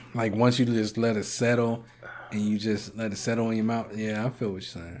 Like once you just let it settle, and you just let it settle in your mouth. Yeah, I feel what you're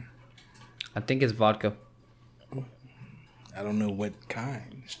saying. I think it's vodka. I don't know what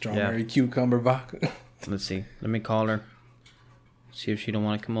kind. Strawberry cucumber vodka. Let's see. Let me call her. See if she don't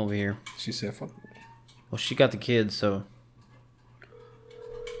want to come over here. She said, "Fuck." Well, she got the kids, so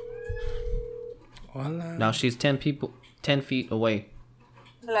Voila. now she's 10 feet away.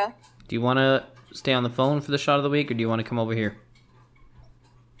 Hello. Do you want to stay on the phone for the shot of the week, or do you want to come over here?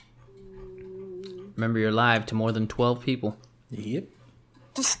 Remember, you're live to more than 12 people. Yep.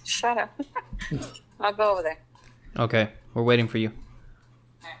 Shut up. I'll go over there. Okay, we're waiting for you.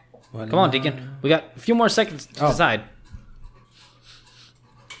 Come on, Deacon. We got a few more seconds to decide.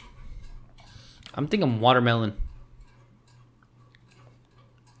 I'm thinking watermelon.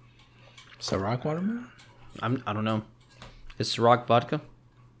 Ciroc watermelon? I don't know. Is Ciroc vodka?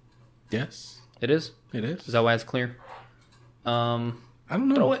 Yes, It is? it is. Is that why it's clear? I don't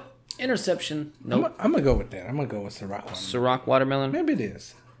know. Throw it. Interception. Nope. I'm gonna go with that. I'm gonna go with Ciroc watermelon. Ciroc watermelon. Maybe it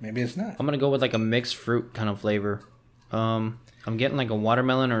is. Maybe it's not. I'm gonna go with like a mixed fruit kind of flavor. I'm getting like a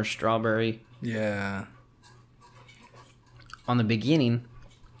watermelon or a strawberry Yeah. on the beginning,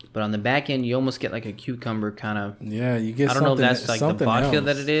 but on the back end you almost get like a cucumber kind of. Yeah, you get I don't know if something- that's like the something vodka else.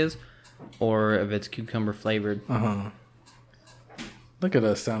 that it is, or if it's cucumber flavored. Look at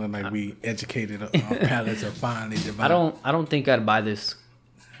us sounding like we educated. Our palates are finely divided. I don't think I'd buy this.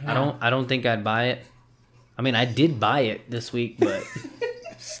 I don't think I'd buy it. I mean, I did buy it this week, but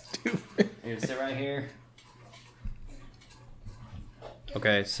Stupid. here, sit right here.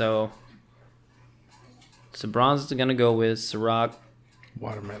 Okay, so Bronze is gonna go with Ciroc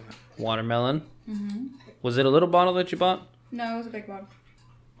Watermelon. watermelon. Was it a little bottle that you bought? No, it was a big one.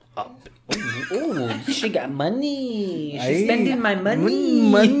 Oh, ooh, she got money. She's Hey. spending my money.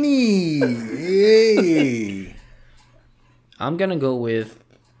 Money. Hey. I'm gonna go with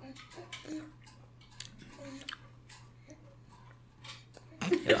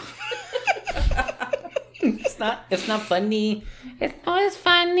It's not funny. It's always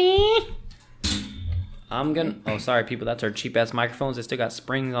funny. I'm gonna. Oh, sorry, people. That's our cheap ass microphones. They still got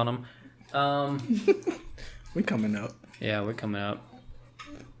springs on them. We coming up. Yeah, we're coming up.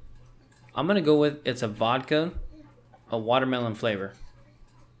 I'm gonna go with it's a vodka, a watermelon flavor.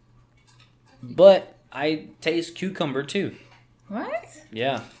 But I taste cucumber too. What?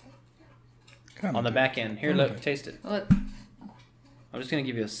 Yeah, Kinda on the good. back end. Here, look, taste it. What? I'm just gonna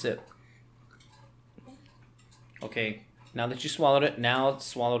give you a sip. Okay, now that you swallowed it, now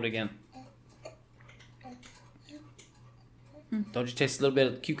swallow it again. Don't you taste a little bit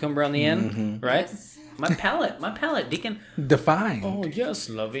of cucumber on the end? Right? My palate, Deacon. Defined. Oh yes,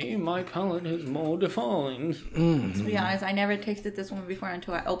 lovey, my palate is more defined. To be honest, I never tasted this one before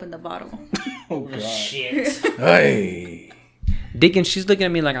until I opened the bottle. Oh, God. Shit. Hey. Deacon, she's looking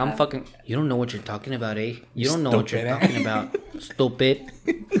at me like I'm fucking. You don't know what you're talking about, eh? You don't know what you're Stupid, eh? talking about. Stupid.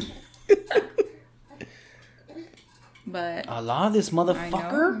 But A lot of this I know.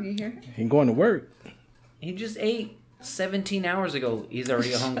 motherfucker. You hear? He going to work. He just ate 17 hours ago. He's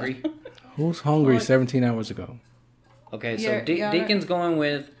already hungry. Who's hungry What? 17 hours ago? Okay, so You're- you're- Deacon's going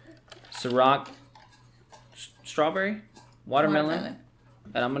with Ciroc, strawberry, watermelon,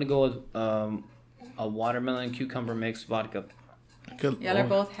 and I'm gonna go with a watermelon cucumber mixed vodka. Good Yeah, they're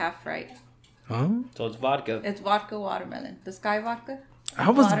Lord. both half right. Huh? So it's vodka. It's vodka watermelon. The Sky vodka? I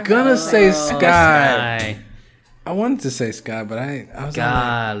was Watermelon. gonna say Oh, sky. I wanted to say sky, but I was like,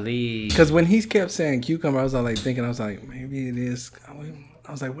 Golly. because when he kept saying cucumber, I was like thinking, I was like, maybe it is.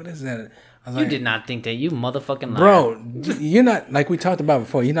 I was like, what is that? I was You like, did not think that, you motherfucking liar. bro, you're not like we talked about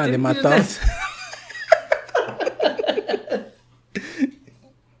before. You're not in my thoughts.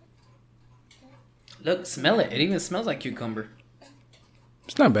 Look, smell it. It even smells like cucumber.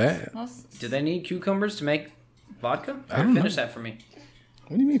 It's not bad. Well, Do they need cucumbers to make vodka? I don't Finish know. that for me.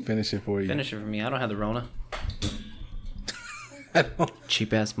 What do you mean finish it for you? Finish it for me. I don't have the Rona. I don't-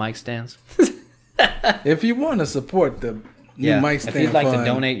 Cheap ass mic stands. If you want to support the new mic If stand you'd like to fund,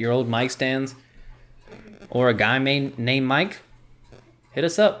 donate your old mic stands or a guy named Mike, hit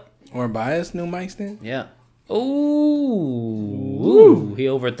us up. or buy us new mic stand, Yeah. Ooh. He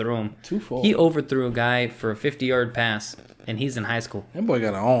overthrew him. twofold. He overthrew a guy for a 50-yard pass, and he's in high school. That boy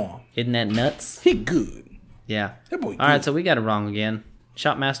got an arm. Isn't that nuts? He good. Yeah. That boy. All right, good. so we got it wrong again.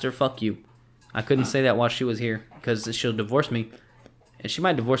 Shotmaster, fuck you. I couldn't say that while she was here because she'll divorce me. And she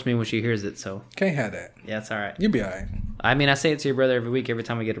might divorce me when she hears it, so Can't have that. yeah, it's all right. You'll be alright. I mean, I say it to your brother every week, every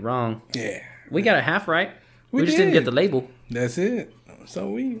time we get it wrong. Yeah, We got it half right. We We just didn't did. get the label. that's it.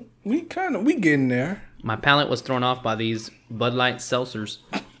 So we getting there. My palate was thrown off by these Bud Light seltzers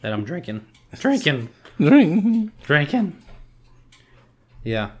that I'm drinking. Drinking.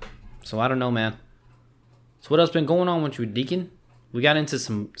 Yeah. So I don't know, man. So what else been going on with you, Deacon? We got into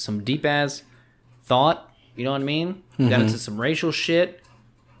some deep ass thought. You know what I mean? We got into some racial shit.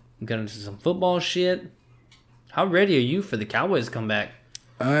 We got into some football shit. How ready are you for the Cowboys to come back?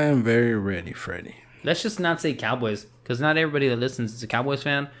 I am very ready, Freddie. Let's just not say Cowboys, because not everybody that listens is a Cowboys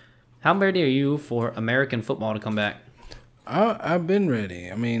fan. How ready are you for American football to come back? I've been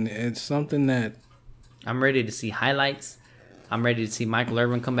ready. I mean, it's something that I'm ready to see highlights. I'm ready to see Michael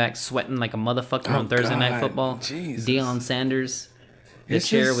Irvin come back sweating like a motherfucker on Thursday Night God, Football. Jesus. Deion Sanders. It's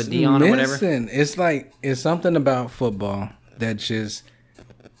chair just with Dion or whatever. It's like it's something about football that just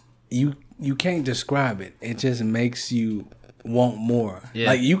you can't describe it. It just makes you want more. Yeah.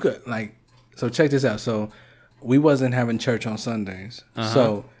 Like you could like. So check this out. So we wasn't having church on Sundays.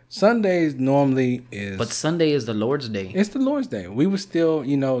 So Sundays normally is. But Sunday is the Lord's Day. It's the Lord's Day. We were still,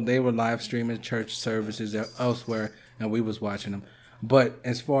 they were live streaming church services elsewhere, and we was watching them. But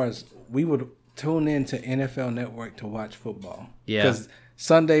as far as we would tune in to NFL Network to watch football. Yeah. Because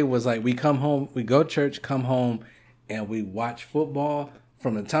Sunday was like we come home, we go to church, come home, and we watch football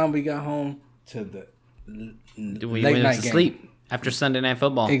from the time we got home to the We late went night to game. sleep after Sunday Night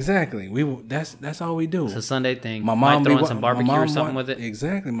Football. Exactly. That's all we do. It's a Sunday thing. My Might mom throw in some barbecue or something with it.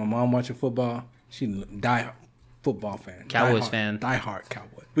 Exactly. My mom watching football. She die football fan. Cowboys fan. Die hard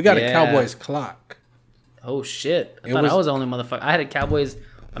Cowboys. We got a Cowboys clock. Oh shit! I thought I was the only motherfucker. I had a Cowboys.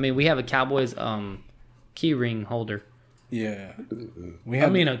 I mean, we have a Cowboys key ring holder. Yeah.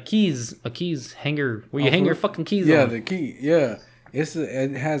 A keys hanger where you hang your fucking keys on. Yeah, the key. Yeah.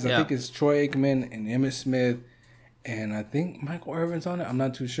 It has. I think it's Troy Aikman and Emmitt Smith, and I think Michael Irvin's on it. I'm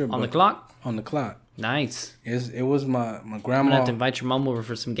not too sure. On the clock. On the clock. Nice. It was my grandma. I'm gonna have to invite your mom over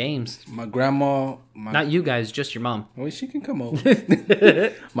for some games. My grandma. Not you guys, just your mom. Well, she can come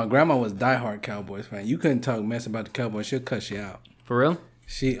over. My grandma was diehard Cowboys fan. You couldn't talk mess about the Cowboys. She'll cuss you out. For real?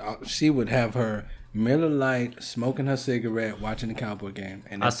 She would have her Miller Lite, smoking her cigarette, watching the Cowboy game.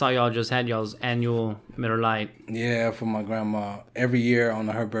 And I saw y'all just had y'all's annual Miller Lite. Yeah, for my grandma. Every year on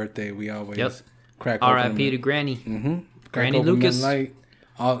her birthday, we always crack open. R.I.P. to Granny. Mm-hmm. Granny Lucas. Miller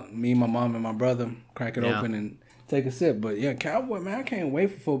Lite. Me, my mom, and my brother crack it open and take a sip. But yeah, Cowboy, man, I can't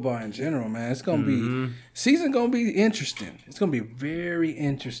wait for football in general, man. It's gonna be season gonna be interesting. It's gonna be a very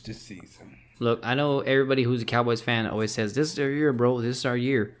interesting season. Look, I know everybody who's a Cowboys fan always says, this is our year, bro. This is our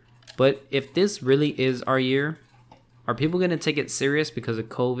year. But if this really is our year, are people going to take it serious because of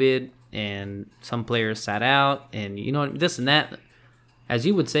COVID and some players sat out and, this and that? As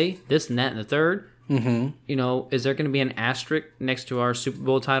you would say, this and that and the third. Mm-hmm. Is there going to be an asterisk next to our Super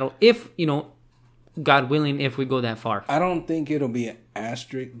Bowl title if, God willing, if we go that far? I don't think it'll be an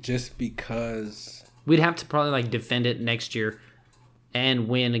asterisk just because... We'd have to probably, defend it next year and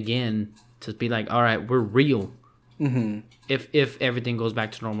win again to be like, all right, we're real. Mm-hmm. If everything goes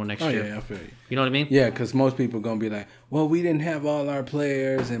back to normal next year. Yeah, I feel you. You know what I mean? Yeah, because most people are going to be like, well, we didn't have all our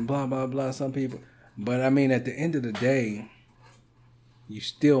players and blah, blah, blah, some people. But, I mean, at the end of the day, you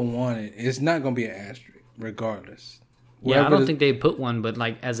still want it. It's not going to be an asterisk, regardless. Yeah, I don't think they put one, but,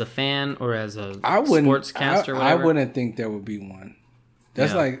 as a fan or as a sportscaster or whatever. I wouldn't think there would be one.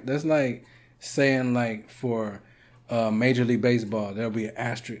 That's like saying, for... Major League Baseball, there'll be an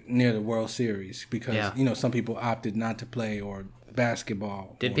asterisk near the World Series because some people opted not to play, or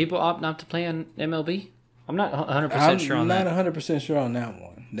basketball. Did people opt not to play on MLB? I'm not 100% sure on that. I'm not 100% sure on that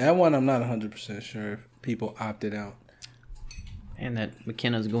one. That one I'm not 100% sure if people opted out. And that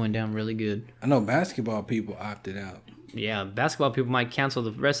McKenna's going down really good. I know basketball people opted out. Yeah, basketball people might cancel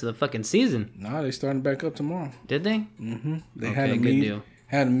the rest of the fucking season. No, they're starting back up tomorrow. Did they? Mm-hmm. They okay, had a deal.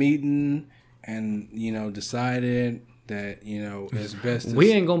 Had a meeting. And, decided that, it's best to...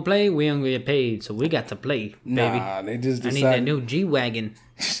 We ain't going to play. We ain't going to get paid. So we got to play, baby. Nah, they just decided... I need that new G-Wagon.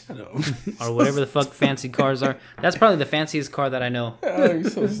 Shut up. Or whatever the fuck fancy cars are. That's probably the fanciest car that I know. Oh, you're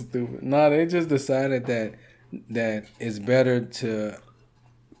so stupid. Nah, they just decided that it's better to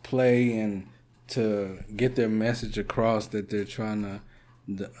play and to get their message across that they're trying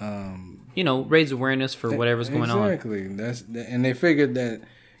to... raise awareness for whatever's going on. Exactly. And they figured that...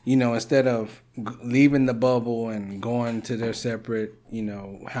 instead of leaving the bubble and going to their separate,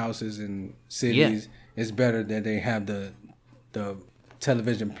 houses and cities, it's better that they have the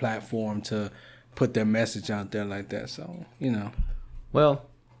television platform to put their message out there like that. So, Well,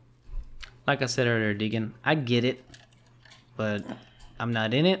 like I said earlier, Deacon, I get it, but I'm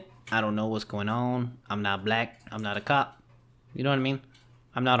not in it. I don't know what's going on. I'm not black. I'm not a cop. You know what I mean?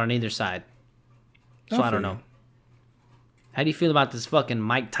 I'm not on either side. So I don't know. How do you feel about this fucking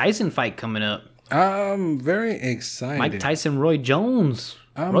Mike Tyson fight coming up? I'm very excited. Mike Tyson, Roy Jones.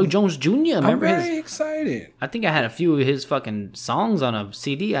 Roy Jones Jr. Remember I'm very excited. I think I had a few of his fucking songs on a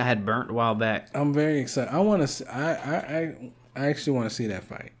CD I had burnt a while back. I'm very excited. I actually want to see that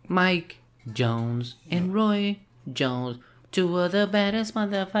fight. Mike Jones and Roy Jones. Two of the baddest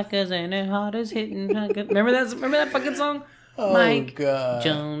motherfuckers and the hardest hitting. Remember that fucking song? Oh, Mike God.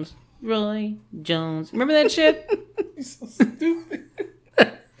 Jones, Roy Jones. Remember that shit? You're so stupid.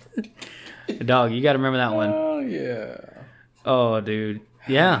 Dog, you gotta remember that one. Oh yeah. Oh, dude.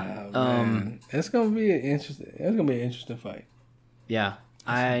 Yeah. Man. It's gonna be an interesting fight. Yeah.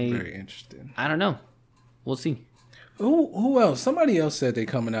 Very interesting. I don't know. We'll see. Who else? Somebody else said they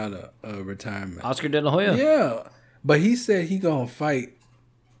coming out of retirement. Oscar De La Hoya. Yeah, but he said he gonna fight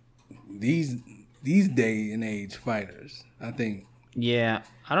these day and age fighters. I think. Yeah,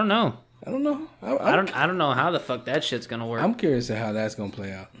 I don't know. I don't know. I don't know how the fuck that shit's gonna work. I'm curious to how that's gonna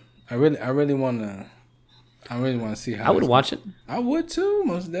play out. I really want to see how. I would watch it. I would too,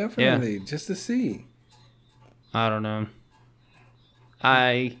 most definitely, just to see. I don't know.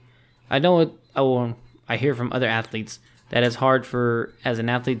 I know it. I hear from other athletes that it's hard for as an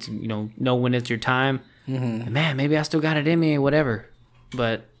athlete to know when it's your time. Mm-hmm. And man, maybe I still got it in me or whatever.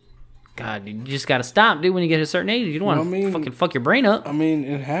 But God, you just gotta stop, dude. When you get a certain age, you don't want to fucking fuck your brain up. I mean,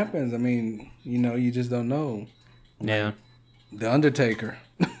 it happens. I mean, you just don't know. Yeah. The Undertaker.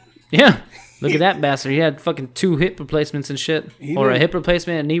 Yeah. Look at that bastard. He had fucking 2 hip replacements and shit. Or a hip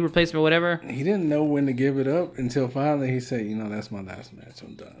replacement, a knee replacement, whatever. He didn't know when to give it up until finally he said, that's my last match.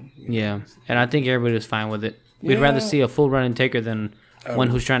 I'm done. Yeah. And I think everybody was fine with it. We'd rather see a full running Taker than one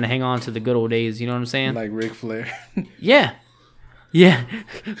who's trying to hang on to the good old days. You know what I'm saying? Like Ric Flair. Yeah. Yeah.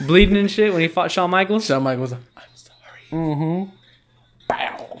 Bleeding and shit when he fought Shawn Michaels. Shawn Michaels was like, I'm sorry. Mm-hmm.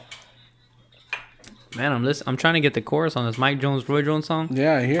 Bow. Man, I'm trying to get the chorus on this Mike Jones, Roy Jones song.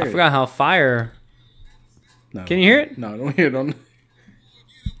 Yeah, I hear it. I forgot how fire. No, Can you hear it? No, I don't hear it.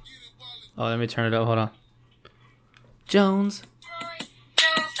 Oh, let me turn it up. Hold on. Jones.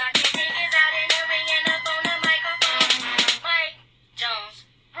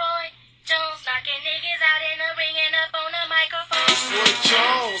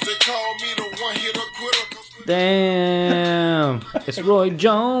 Damn. It's Roy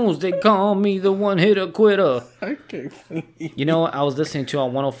Jones. They call me the one-hitter quitter. I can't believe. You know what I was listening to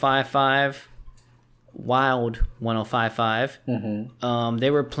on 105.5? Wild 105.5. Mm-hmm.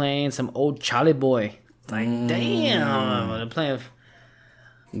 They were playing some old Charlie Boy. Like, damn. They're playing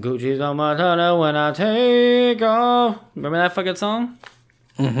Gucci's on my tongue when I take off. Remember that fucking song?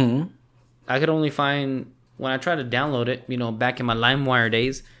 Mm-hmm. I could only find, when I tried to download it, back in my LimeWire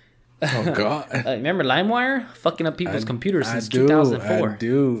days. Oh, God. Remember LimeWire? Fucking up people's computers since 2004. I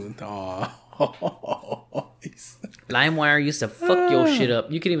do. Oh. LimeWire used to fuck your shit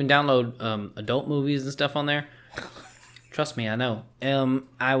up. You could even download adult movies and stuff on there. Trust me, I know.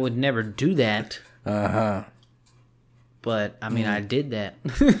 I would never do that. Uh-huh. But, I did that.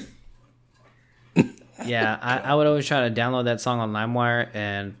 Yeah, I would always try to download that song on LimeWire,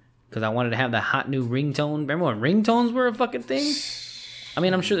 and because I wanted to have the hot new ringtone. Remember when ringtones were a fucking thing?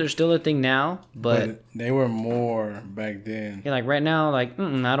 I'm sure there's still a thing now, but they were more back then. Yeah, like right now, I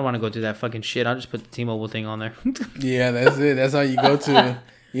don't want to go through that fucking shit. I'll just put the T-Mobile thing on there. Yeah, that's it. That's all you go to.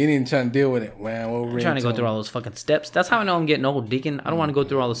 You ain't even trying to deal with it. Wow, I'm trying to go through all those fucking steps. That's how I know I'm getting old, Deacon. I don't want to go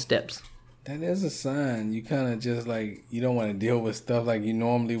through all the steps. That is a sign. You kind of just you don't want to deal with stuff like you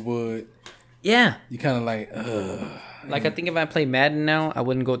normally would. Yeah. You kind of ugh. Like, I think if I play Madden now, I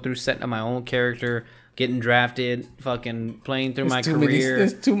wouldn't go through setting up my own character, getting drafted, fucking playing through my career.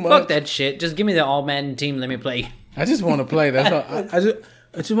 It's too much. Fuck that shit. Just give me the all Madden team. Let me play. I just want to play. That's all. I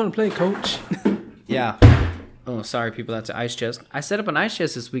just want to play, coach. Yeah. Oh, sorry, people. That's an ice chest. I set up an ice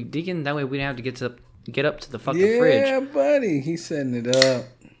chest this week, Deacon. That way we didn't have to get up to the fucking fridge. Yeah, buddy. He's setting it up.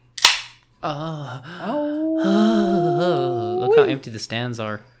 Look how empty the stands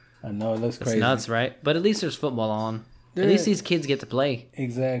are. I know, it looks It's crazy. nuts, right? But at least there's football on. Yeah. At least these kids get to play.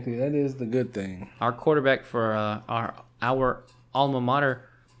 Exactly. That is the good thing. Our quarterback for our alma mater,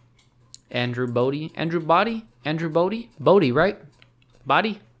 Andrew Bodie, right?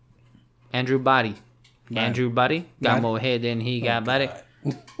 Body? Andrew Body. Right. Andrew Body. Got Right. more head than he got body.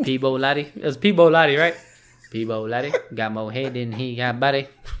 Peebo Laddie. It's Peebo Laddie, right? Peebo Laddie. Got more head than he got body.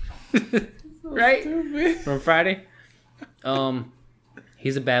 Right? Stupid. From Friday.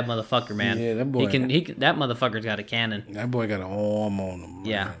 He's a bad motherfucker, man. Yeah, that boy. That motherfucker's got a cannon. That boy got an arm on him. Man.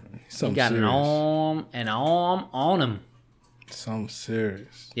 Yeah. Something He got serious. an arm on him. Something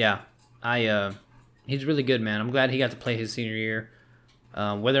serious. Yeah. He's really good, man. I'm glad he got to play his senior year.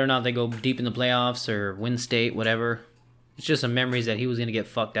 Whether or not they go deep in the playoffs or win state, whatever. It's just some memories that he was gonna get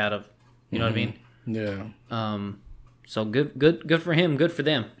fucked out of. You know what I mean? Yeah. So good for him. Good for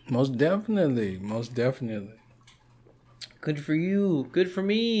them. Most definitely. Good for you. Good for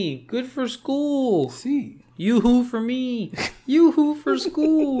me. Good for school. See. Yoo-hoo for me. Yoo-hoo for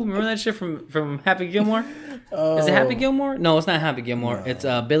school. Remember that shit from Happy Gilmore? Is it Happy Gilmore? No, it's not Happy Gilmore. No. It's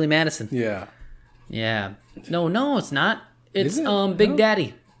Billy Madison. Yeah. Yeah. No, it's not. It's it? Big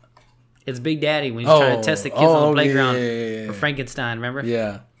Daddy. It's Big Daddy when he's trying to test the kids on the playground for Frankenstein, remember?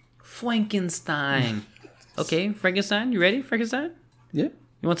 Yeah. Frankenstein. Okay, Frankenstein, you ready, Frankenstein? Yeah.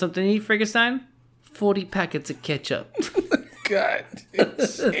 You want something to eat, Frankenstein? 40 packets of ketchup. God.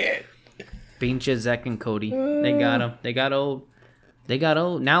 Shit. Pinche Zach and Cody. They got him. They got old. They got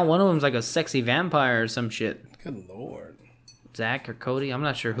old. Now one of them's like a sexy vampire or some shit. Good lord. Zach or Cody. I'm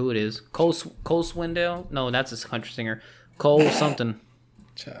not sure who it is. Cole Swindell? No, that's a country singer. Cole something.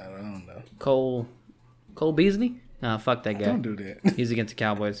 Child, I don't know. Cole Beasley? Nah, fuck that guy. Don't do that. He's against the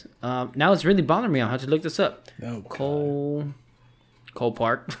Cowboys. Now it's really bothering me. I'll have to look this up. No, Cole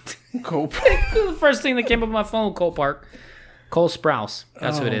Park. Cole Park. The first thing that came up on my phone, Cole Park. Cole Sprouse.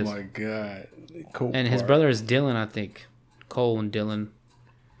 That's who it is. Oh my god. Cole And his Park. brother is Dylan, I think. Cole and Dylan.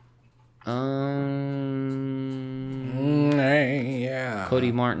 Yeah.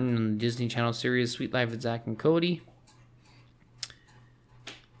 Cody Martin on the Disney Channel series Sweet Life of Zach and Cody.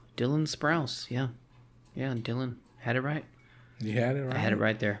 Dylan Sprouse. Yeah, Dylan. Had it right. You had it right. I had it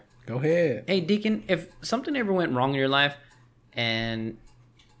right there. Go ahead. Hey, Deacon, if something ever went wrong in your life and,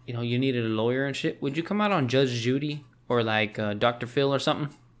 you needed a lawyer and shit, would you come out on Judge Judy or like Dr. Phil or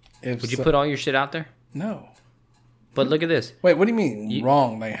something? Would you put all your shit out there? No. But look at this. Wait, what do you mean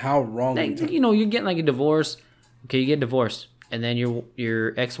wrong? Like how wrong? Like, you're getting like a divorce. Okay, you get divorced, and then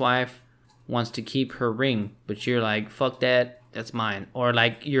your ex-wife wants to keep her ring, but you're like, fuck that, that's mine. Or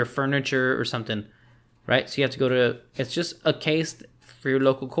like your furniture or something, right? So you have to go to. It's just a case for your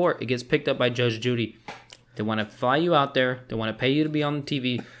local court. It gets picked up by Judge Judy. They want to fly you out there. They want to pay you to be on the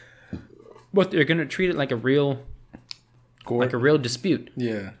TV, but they're gonna treat it like a real, court? like a real dispute.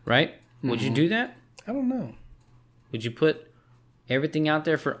 Yeah. Right? Would you do that? I don't know. Would you put everything out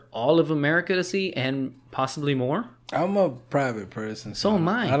there for all of America to see and possibly more? I'm a private person. So am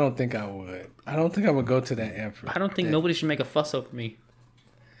I. I don't think I would. I don't think I would go to that effort. I don't think nobody should make a fuss over me.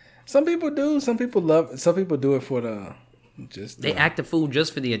 Some people do. Some people love. Some people do it for the. They act a fool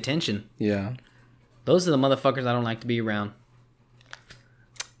just for the attention. Yeah. Those are the motherfuckers I don't like to be around.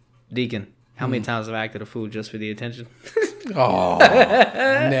 Deacon, how many times have I acted a fool just for the attention? Oh,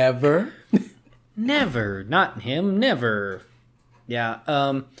 never. Never. Not him. Never. Yeah.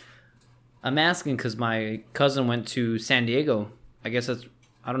 I'm asking because my cousin went to San Diego. I guess that's.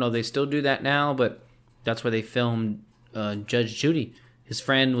 I don't know if they still do that now, but that's where they filmed Judge Judy. His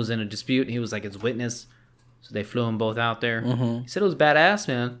friend was in a dispute. He was like his witness. So they flew them both out there. He said it was badass,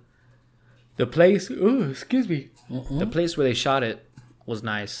 man. The place, excuse me. The place where they shot it was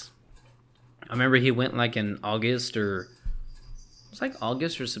nice. I remember he went like in August or... It was like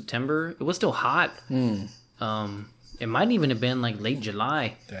August or September. It was still hot. It might even have been like late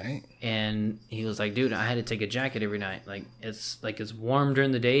July. Dang. And he was like, dude, I had to take a jacket every night. It's warm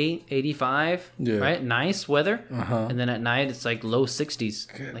during the day, 85, right? Nice weather. And then at night, it's like low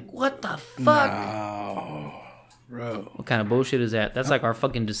 60s. Good. Like, what the fuck? No, bro. What kind of bullshit is that? That's like our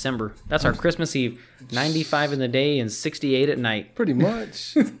fucking December. That's our Christmas Eve. 95 in the day and 68 at night. Pretty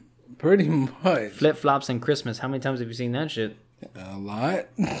much. Pretty much. Flip-flops and Christmas. How many times have you seen that shit? A lot.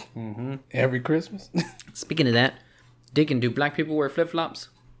 Every Christmas. Speaking of that, Deacon, do black people wear flip-flops?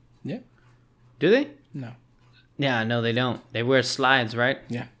 Yeah. Do they? No. Yeah, no, they don't. They wear slides, right?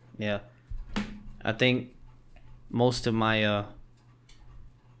 Yeah. Yeah. I think most of my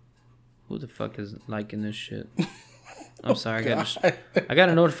who the fuck is liking this shit? I'm sorry, I got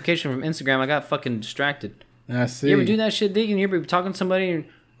a notification from Instagram. I got fucking distracted. I see. You ever do that shit, Deacon? You ever be talking to somebody and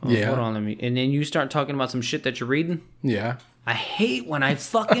Yeah. hold on, and then you start talking about some shit that you're reading? Yeah. I hate when I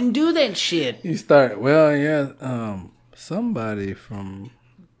fucking do that shit. You start, well, yeah, somebody from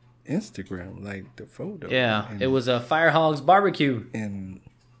Instagram liked the photo. Yeah, and, it was a Fire Hogs barbecue. And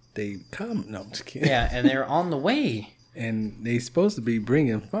they come, no, I'm just kidding. Yeah, and they're on the way. And they supposed to be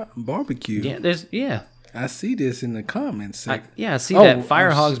bringing barbecue. Yeah, I see this in the comments. I see that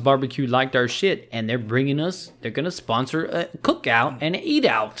Fire Hogs barbecue liked our shit, and they're going to sponsor a cookout and an eat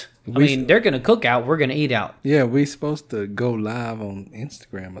out. They're going to cook out, we're going to eat out. Yeah, we supposed to go live on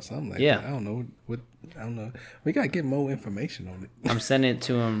Instagram or something like that. I don't know. I don't know. We got to get more information on it. I'm sending it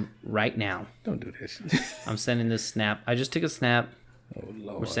to him right now. Don't do this. I'm sending this snap. I just took a snap. Oh,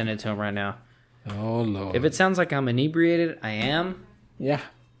 Lord. We're sending it to him right now. Oh, Lord. If it sounds like I'm inebriated, I am. Yeah.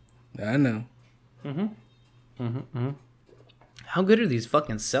 I know. How good are these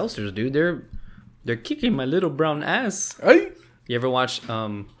fucking seltzers, dude? They're kicking my little brown ass. Hey. You ever watch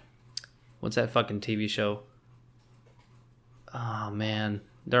what's that fucking TV show? Oh man,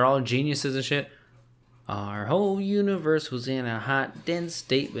 they're all geniuses and shit. Our whole universe was in a hot, dense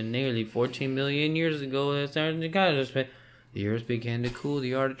state, but nearly 14 million years ago, it started to kind of space. The earth began to cool,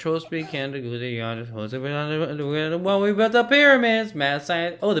 the artichokes began to cool, while we built the pyramids, math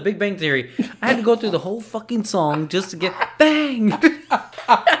science. Oh, the Big Bang Theory. I had to go through the whole fucking song just to get bang.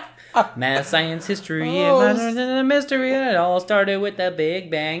 Math, science, history, and matter and the mystery. And it all started with the Big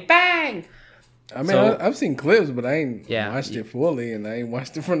Bang. Bang! I mean, So- I've seen clips, but I ain't Yeah. watched it fully, and I ain't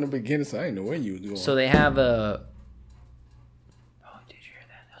watched it from the beginning, so I didn't know where you was going. So they have a. Oh, did you hear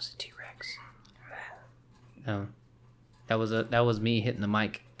that? That was a T-Rex. No, that was me hitting the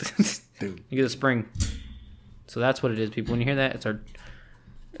mic. Dude. You get a spring. So that's what it is, people. When you hear that,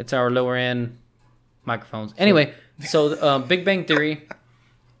 it's our lower end microphones. Anyway, so Big Bang Theory.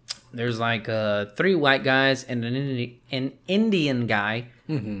 There's like 3 white guys and an Indian guy,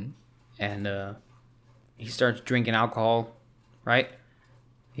 and he starts drinking alcohol, right?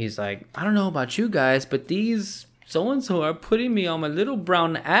 He's like, I don't know about you guys, but these so-and-so are putting me on my little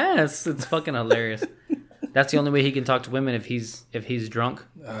brown ass. It's fucking hilarious. That's the only way he can talk to women if he's drunk.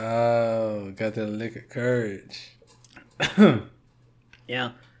 Oh, got that lick of courage.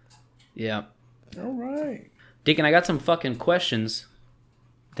 Yeah. Yeah. All right. Deacon, I got some fucking questions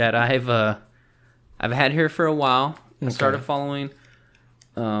that I've had here for a while. I started following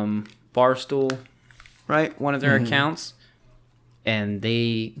Barstool, right? One of their accounts. And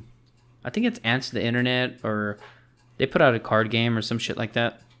I think it's Answer the Internet, or they put out a card game or some shit like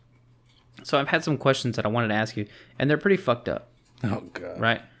that. So I've had some questions that I wanted to ask you, and they're pretty fucked up, Oh God.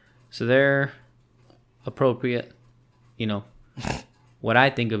 right? So they're appropriate, what I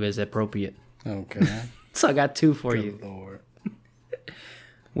think of as appropriate. Okay. So I got 2 for you. Good Lord.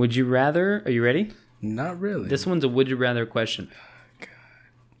 Would you rather? Are you ready? Not really. This one's a would you rather question.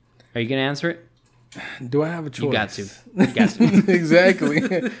 Are you gonna answer it? Do I have a choice? You got to. You got to. Exactly.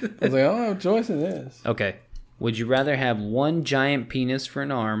 I was like, I don't have a choice in this. Okay. Would you rather have one giant penis for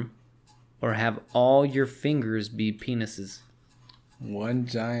an arm, or have all your fingers be penises? One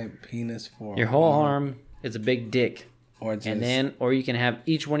giant penis for Your whole arm is a big dick, or just, or you can have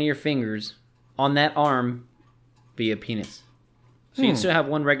each one of your fingers on that arm be a penis. So you can still have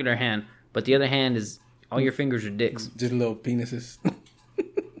one regular hand, but the other hand is all your fingers are dicks. just little penises.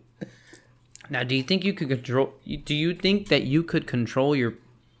 Now, do you think you could control? Do you think that you could control your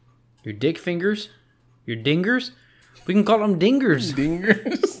dick fingers, your dingers? We can call them dingers.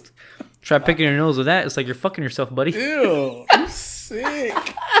 Dingers. Try picking your nose with that. It's like you're fucking yourself, buddy. Ew. You sick.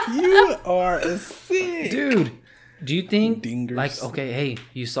 You are sick. Dude, do you think, Dingers. like, okay, hey,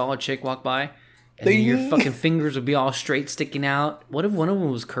 you saw a chick walk by, and then your fucking fingers would be all straight sticking out? What if one of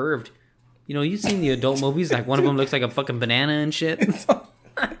them was curved? You've seen the adult movies, like one of them looks like a fucking banana and shit.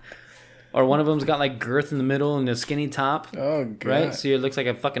 Or one of them's got like girth in the middle and a skinny top. Oh God. Right? So it looks like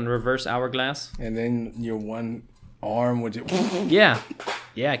a fucking reverse hourglass. And then your one arm would just Yeah.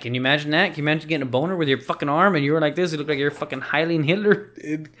 Yeah, can you imagine that? Can you imagine getting a boner with your fucking arm and you were like this? You look like you're fucking Heiling Hitler.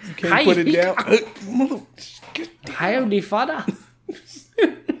 you can't put it down. Mother, Heil die Vater.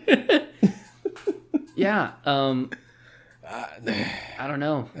 Yeah. I don't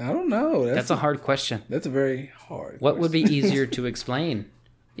know. I don't know. That's a hard question. That's a very hard. What would be easier to explain?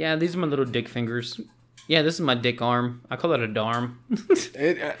 Yeah, these are my little dick fingers. Yeah, this is my dick arm. I call it a darm.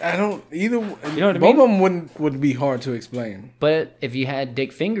 I don't either. You know what I both mean? of them would be hard to explain. But if you had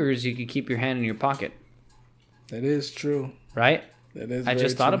dick fingers, you could keep your hand in your pocket, That is true. right? That is. I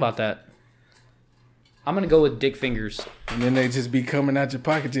just thought about that. I'm gonna go with dick fingers. And then they just be coming out your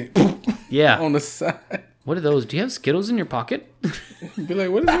pocket just Yeah. on the side. What are those? Do you have Skittles in your pocket? Be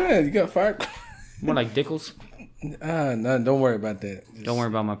like, what is that? You got fired? More like Dickles. No, don't worry about that. Just Don't worry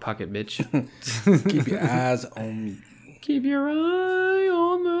about my pocket, bitch. keep your eyes on me. Keep your eye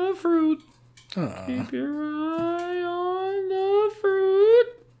on the fruit. Uh-uh. Keep your eye on the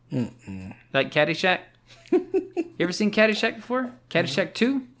fruit. Like Caddyshack? You ever seen Caddyshack before? Caddyshack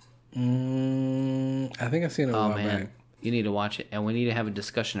 2? I think I've seen it a Oh, while man. back. You need to watch it, and we need to have a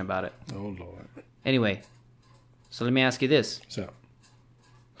discussion about it. Oh, Lord. Anyway, so let me ask you this, So,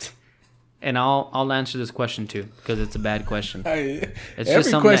 and I'll answer this question too, because it's a bad question. hey, It's every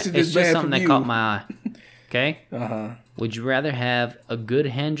just something question that, it's is just bad something from that you. caught my eye. Okay? Uh-huh. Would you rather have a good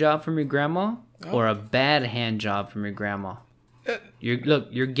hand job from your grandma or a bad hand job from your grandma?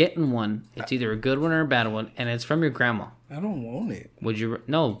 You're getting one. It's either a good one or a bad one, and it's from your grandma. I don't want it. Would you?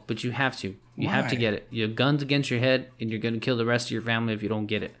 No, but you have to. You have to Why? get it. Your guns against your head, and you're gonna kill the rest of your family if you don't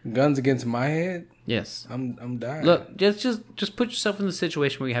get it. Guns against my head? Yes. I'm dying. Look, just put yourself in the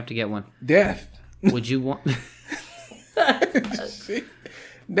situation where you have to get one. Death. Would you want?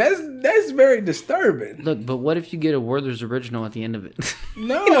 That's very disturbing. Look, but what if you get a Werther's original at the end of it?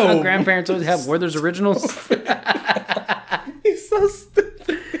 No. You know how grandparents always have Werther's originals. He's so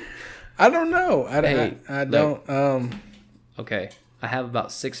stupid. I don't know. Hey, I look. don't. Okay, I have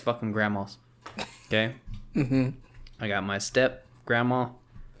about 6 fucking grandmas. Okay. Mm-hmm. I got my step grandma.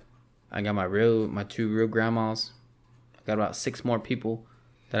 I got my 2 real grandmas. I got about 6 more people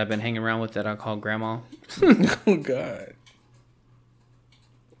that I've been hanging around with that I call grandma. Oh God.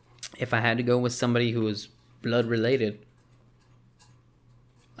 if I had to go with somebody who was blood related,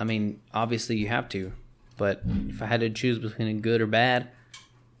 I mean, obviously you have to, but if I had to choose between a good or bad,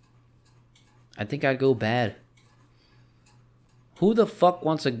 I think I'd go bad. Who the fuck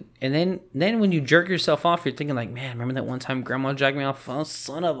wants a... And then when you jerk yourself off, you're thinking like, man, remember that one time grandma jacked me off? Oh,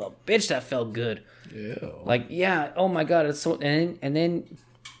 son of a bitch, that felt good. Yeah. Like, yeah, oh my God, it's so... And then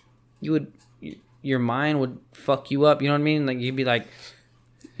you would... Your mind would fuck you up, you know what I mean? Like, you'd be like,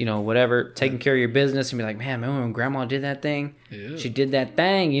 you know, whatever, taking care of your business and be like, man, remember when grandma did that thing? Yeah. She did that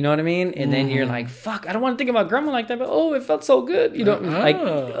thing, you know what I mean? And then you're like, fuck, I don't want to think about grandma like that, but oh, it felt so good. You know, like,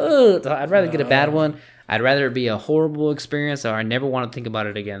 ugh. So I'd rather get a bad one. I'd rather it be a horrible experience, or I never want to think about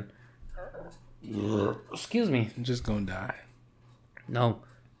it again. Excuse me. I'm just gonna die. No,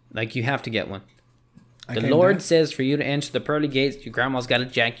 like you have to get one. I The can't Lord die. says for you to enter the pearly gates, your grandma's got to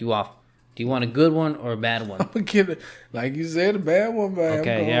jack you off. Do you want a good one or a bad one? I'm gonna get it, like you said, a bad one, but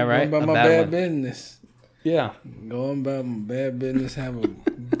Okay, I'm going, yeah, right, going a about my bad bad one. business. Yeah. Going about my bad business, have a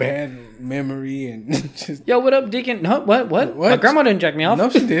bad memory, and just... Yo, what up, Deacon? No, what? What? My grandma didn't jack me off. No,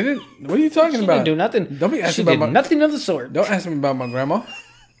 she didn't. What are you talking She about? didn't do nothing. Don't be She asking did about my... nothing of the sort. Don't ask me about my grandma.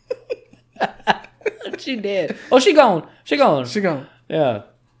 She did. Oh, she gone. She gone. She gone. Yeah.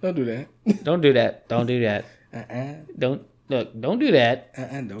 Don't do that. Don't do that. Don't do that. Don't do that.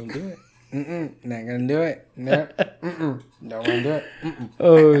 Don't do it. Not gonna do it. No. Don't wanna do it.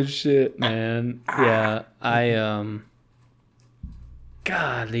 Oh shit, man. Yeah,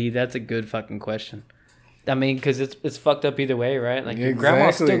 Golly, that's a good fucking question. I mean, because it's fucked up either way, right? Like your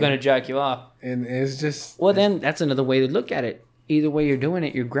grandma's still Exactly. gonna jack you off. And it's just... Well, then that's another way to look at it. Either way you're doing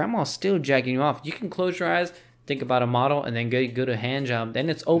it, your grandma's still jacking you off. You can close your eyes, think about a model, and then get a hand job. Then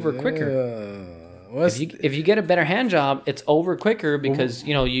it's over quicker. If you get a better hand job, it's over quicker because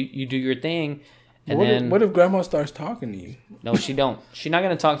you know you do your thing, and what if grandma starts talking to you? No, she don't. She's not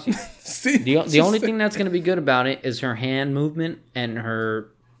gonna talk to you. See, The only thing that's gonna be good about it is her hand movement and her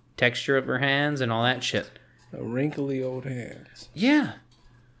texture of her hands and all that shit. wrinkly old hands. Yeah.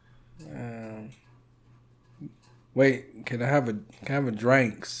 Wait, can I have a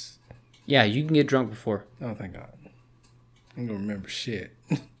drinks? Yeah, you can get drunk before. Oh, thank God. I'm gonna remember shit.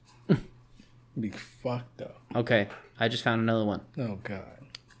 Be fucked up. Okay, I just found another one. Oh God.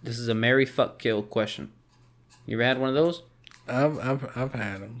 This is a marry, fuck, kill question. You ever had one of those? I've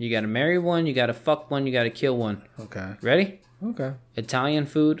had them. You got to marry one, you got to fuck one, you got to kill one. Okay. Ready? Okay. Italian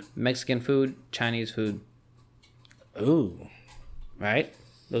food, Mexican food, Chinese food. Ooh. Right?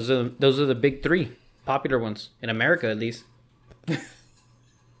 Those are the big three popular ones in America, at least.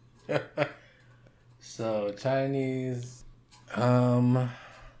 So Chinese,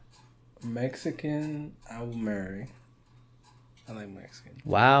 Mexican, I will marry. I like Mexican.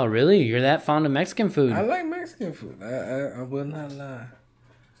 Wow, really? You're that fond of Mexican food? I like Mexican food. I will not lie.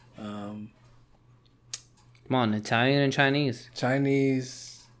 Come on, Italian and Chinese.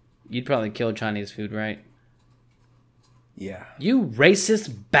 Chinese, You'd probably kill Chinese food, right? yeah. You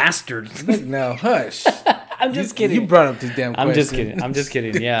racist bastard. Look now, hush. I'm just kidding. You brought up this damn question. I'm just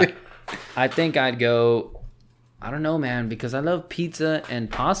kidding. Yeah. I think I'd go, I don't know, man, because I love pizza and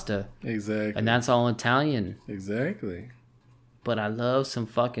pasta. Exactly. And that's all Italian. Exactly. But I love some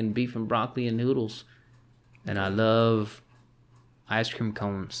fucking beef and broccoli and noodles. And I love ice cream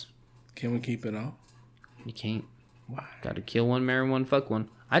cones. Can we keep it on? You can't. Why? Gotta kill one, marry one, fuck one.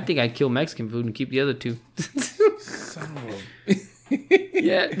 I think I'd kill Mexican food and keep the other two. Son of a...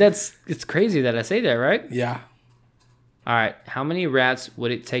 Yeah, it's crazy that I say that, right? Yeah. All right, how many rats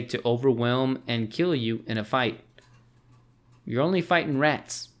would it take to overwhelm and kill you in a fight? You're only fighting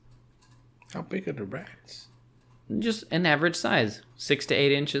rats. How big are the rats? Just an average size, 6 to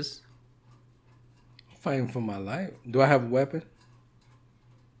 8 inches. I'm fighting for my life. Do I have a weapon?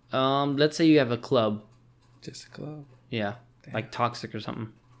 Let's say you have a club. Just a club. Yeah, like toxic or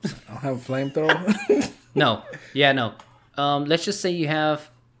something. I don't have a flamethrower. No, yeah, no. Let's just say you have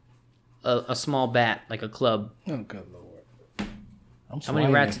a small bat, like a club. Oh, good Lord. How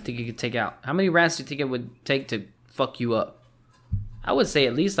many rats do you think you could take out? How many rats do you think it would take to fuck you up? I would say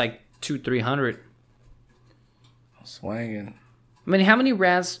at least like 200-300. I'm swinging. I mean, how many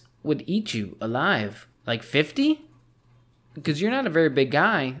rats would eat you alive? Like 50? Because you're not a very big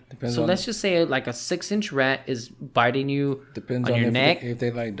guy. Depends so on- let's just say like a 6-inch rat is biting you Depends on on your if neck. if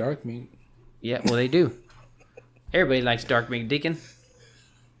they like dark meat. Yeah, well, they do. Everybody likes dark meat, Deacon.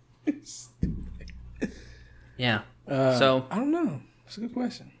 Yeah. So, I don't know. It's a good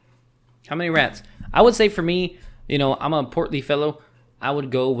question. how many rats? I would say for me, you know, I'm a portly fellow. I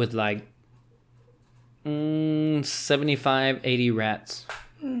would go with like 75, 80 rats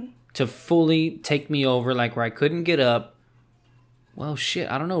to fully take me over, like where I couldn't get up. Well, shit,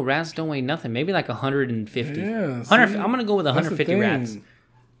 I don't know. Rats don't weigh nothing. Maybe like 150. Yeah, 100, see, I'm gonna go with that's the 150 rats. thing.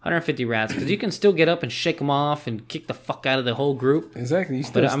 150 rats, because you can still get up and shake them off and kick the fuck out of the whole group. Exactly. You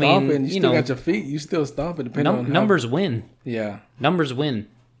still But, I mean, stomping. You you still know, got your feet. You still stomping. Depending on how, Numbers win. Yeah. Numbers win.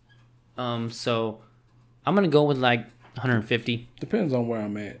 So I'm gonna go with like 150. Depends on where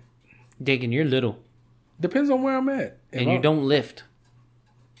I'm at. Digging, you're little, Depends on where I'm at. If and you don't lift.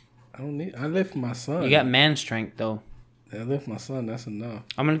 I lift my son. You got man strength though. I lift my son. That's enough.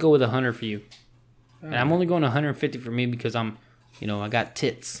 I'm gonna go with 100 for you, and I'm only going 150 for me because I got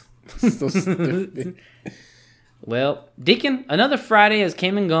tits. So stupid. Well, Deacon, another Friday has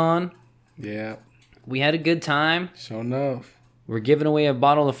came and gone. Yeah. We had a good time. Sure enough. We're giving away a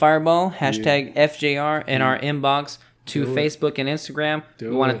bottle of Fireball. Hashtag FJR in our inbox to Do it. Facebook and Instagram. Do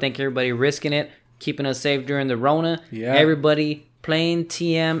we want to it. thank everybody risking it, keeping us safe during the Rona. Yeah. Everybody playing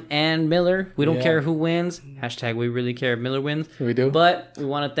TM and Miller. We don't Yeah. care who wins. Hashtag we really care if Miller wins. We do. But we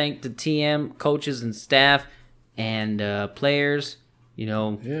want to thank the TM coaches and staff and players,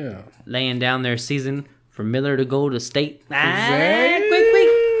 Yeah. laying down their season for Miller to go to state. Exactly.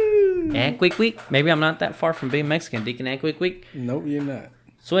 Quick. Maybe I'm not that far from being Mexican, Deacon. Quick. Nope, you're not.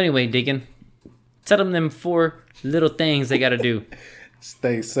 So anyway, Deacon, tell them 4 little things they got to do.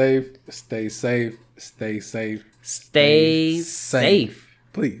 Stay safe. Stay safe. Stay safe. Stay safe.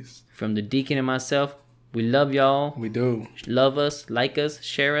 Please. From the Deacon and myself, we love y'all. We do. Love us, like us,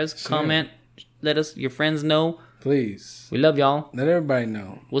 share us, comment. Let your friends know. Please. We love y'all. Let everybody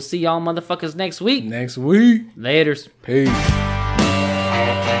know. We'll see y'all motherfuckers next week. Next week. Laters. Peace.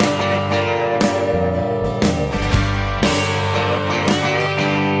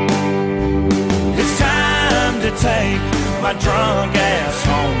 It's time to take my drunk ass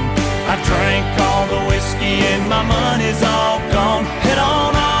home. I drank all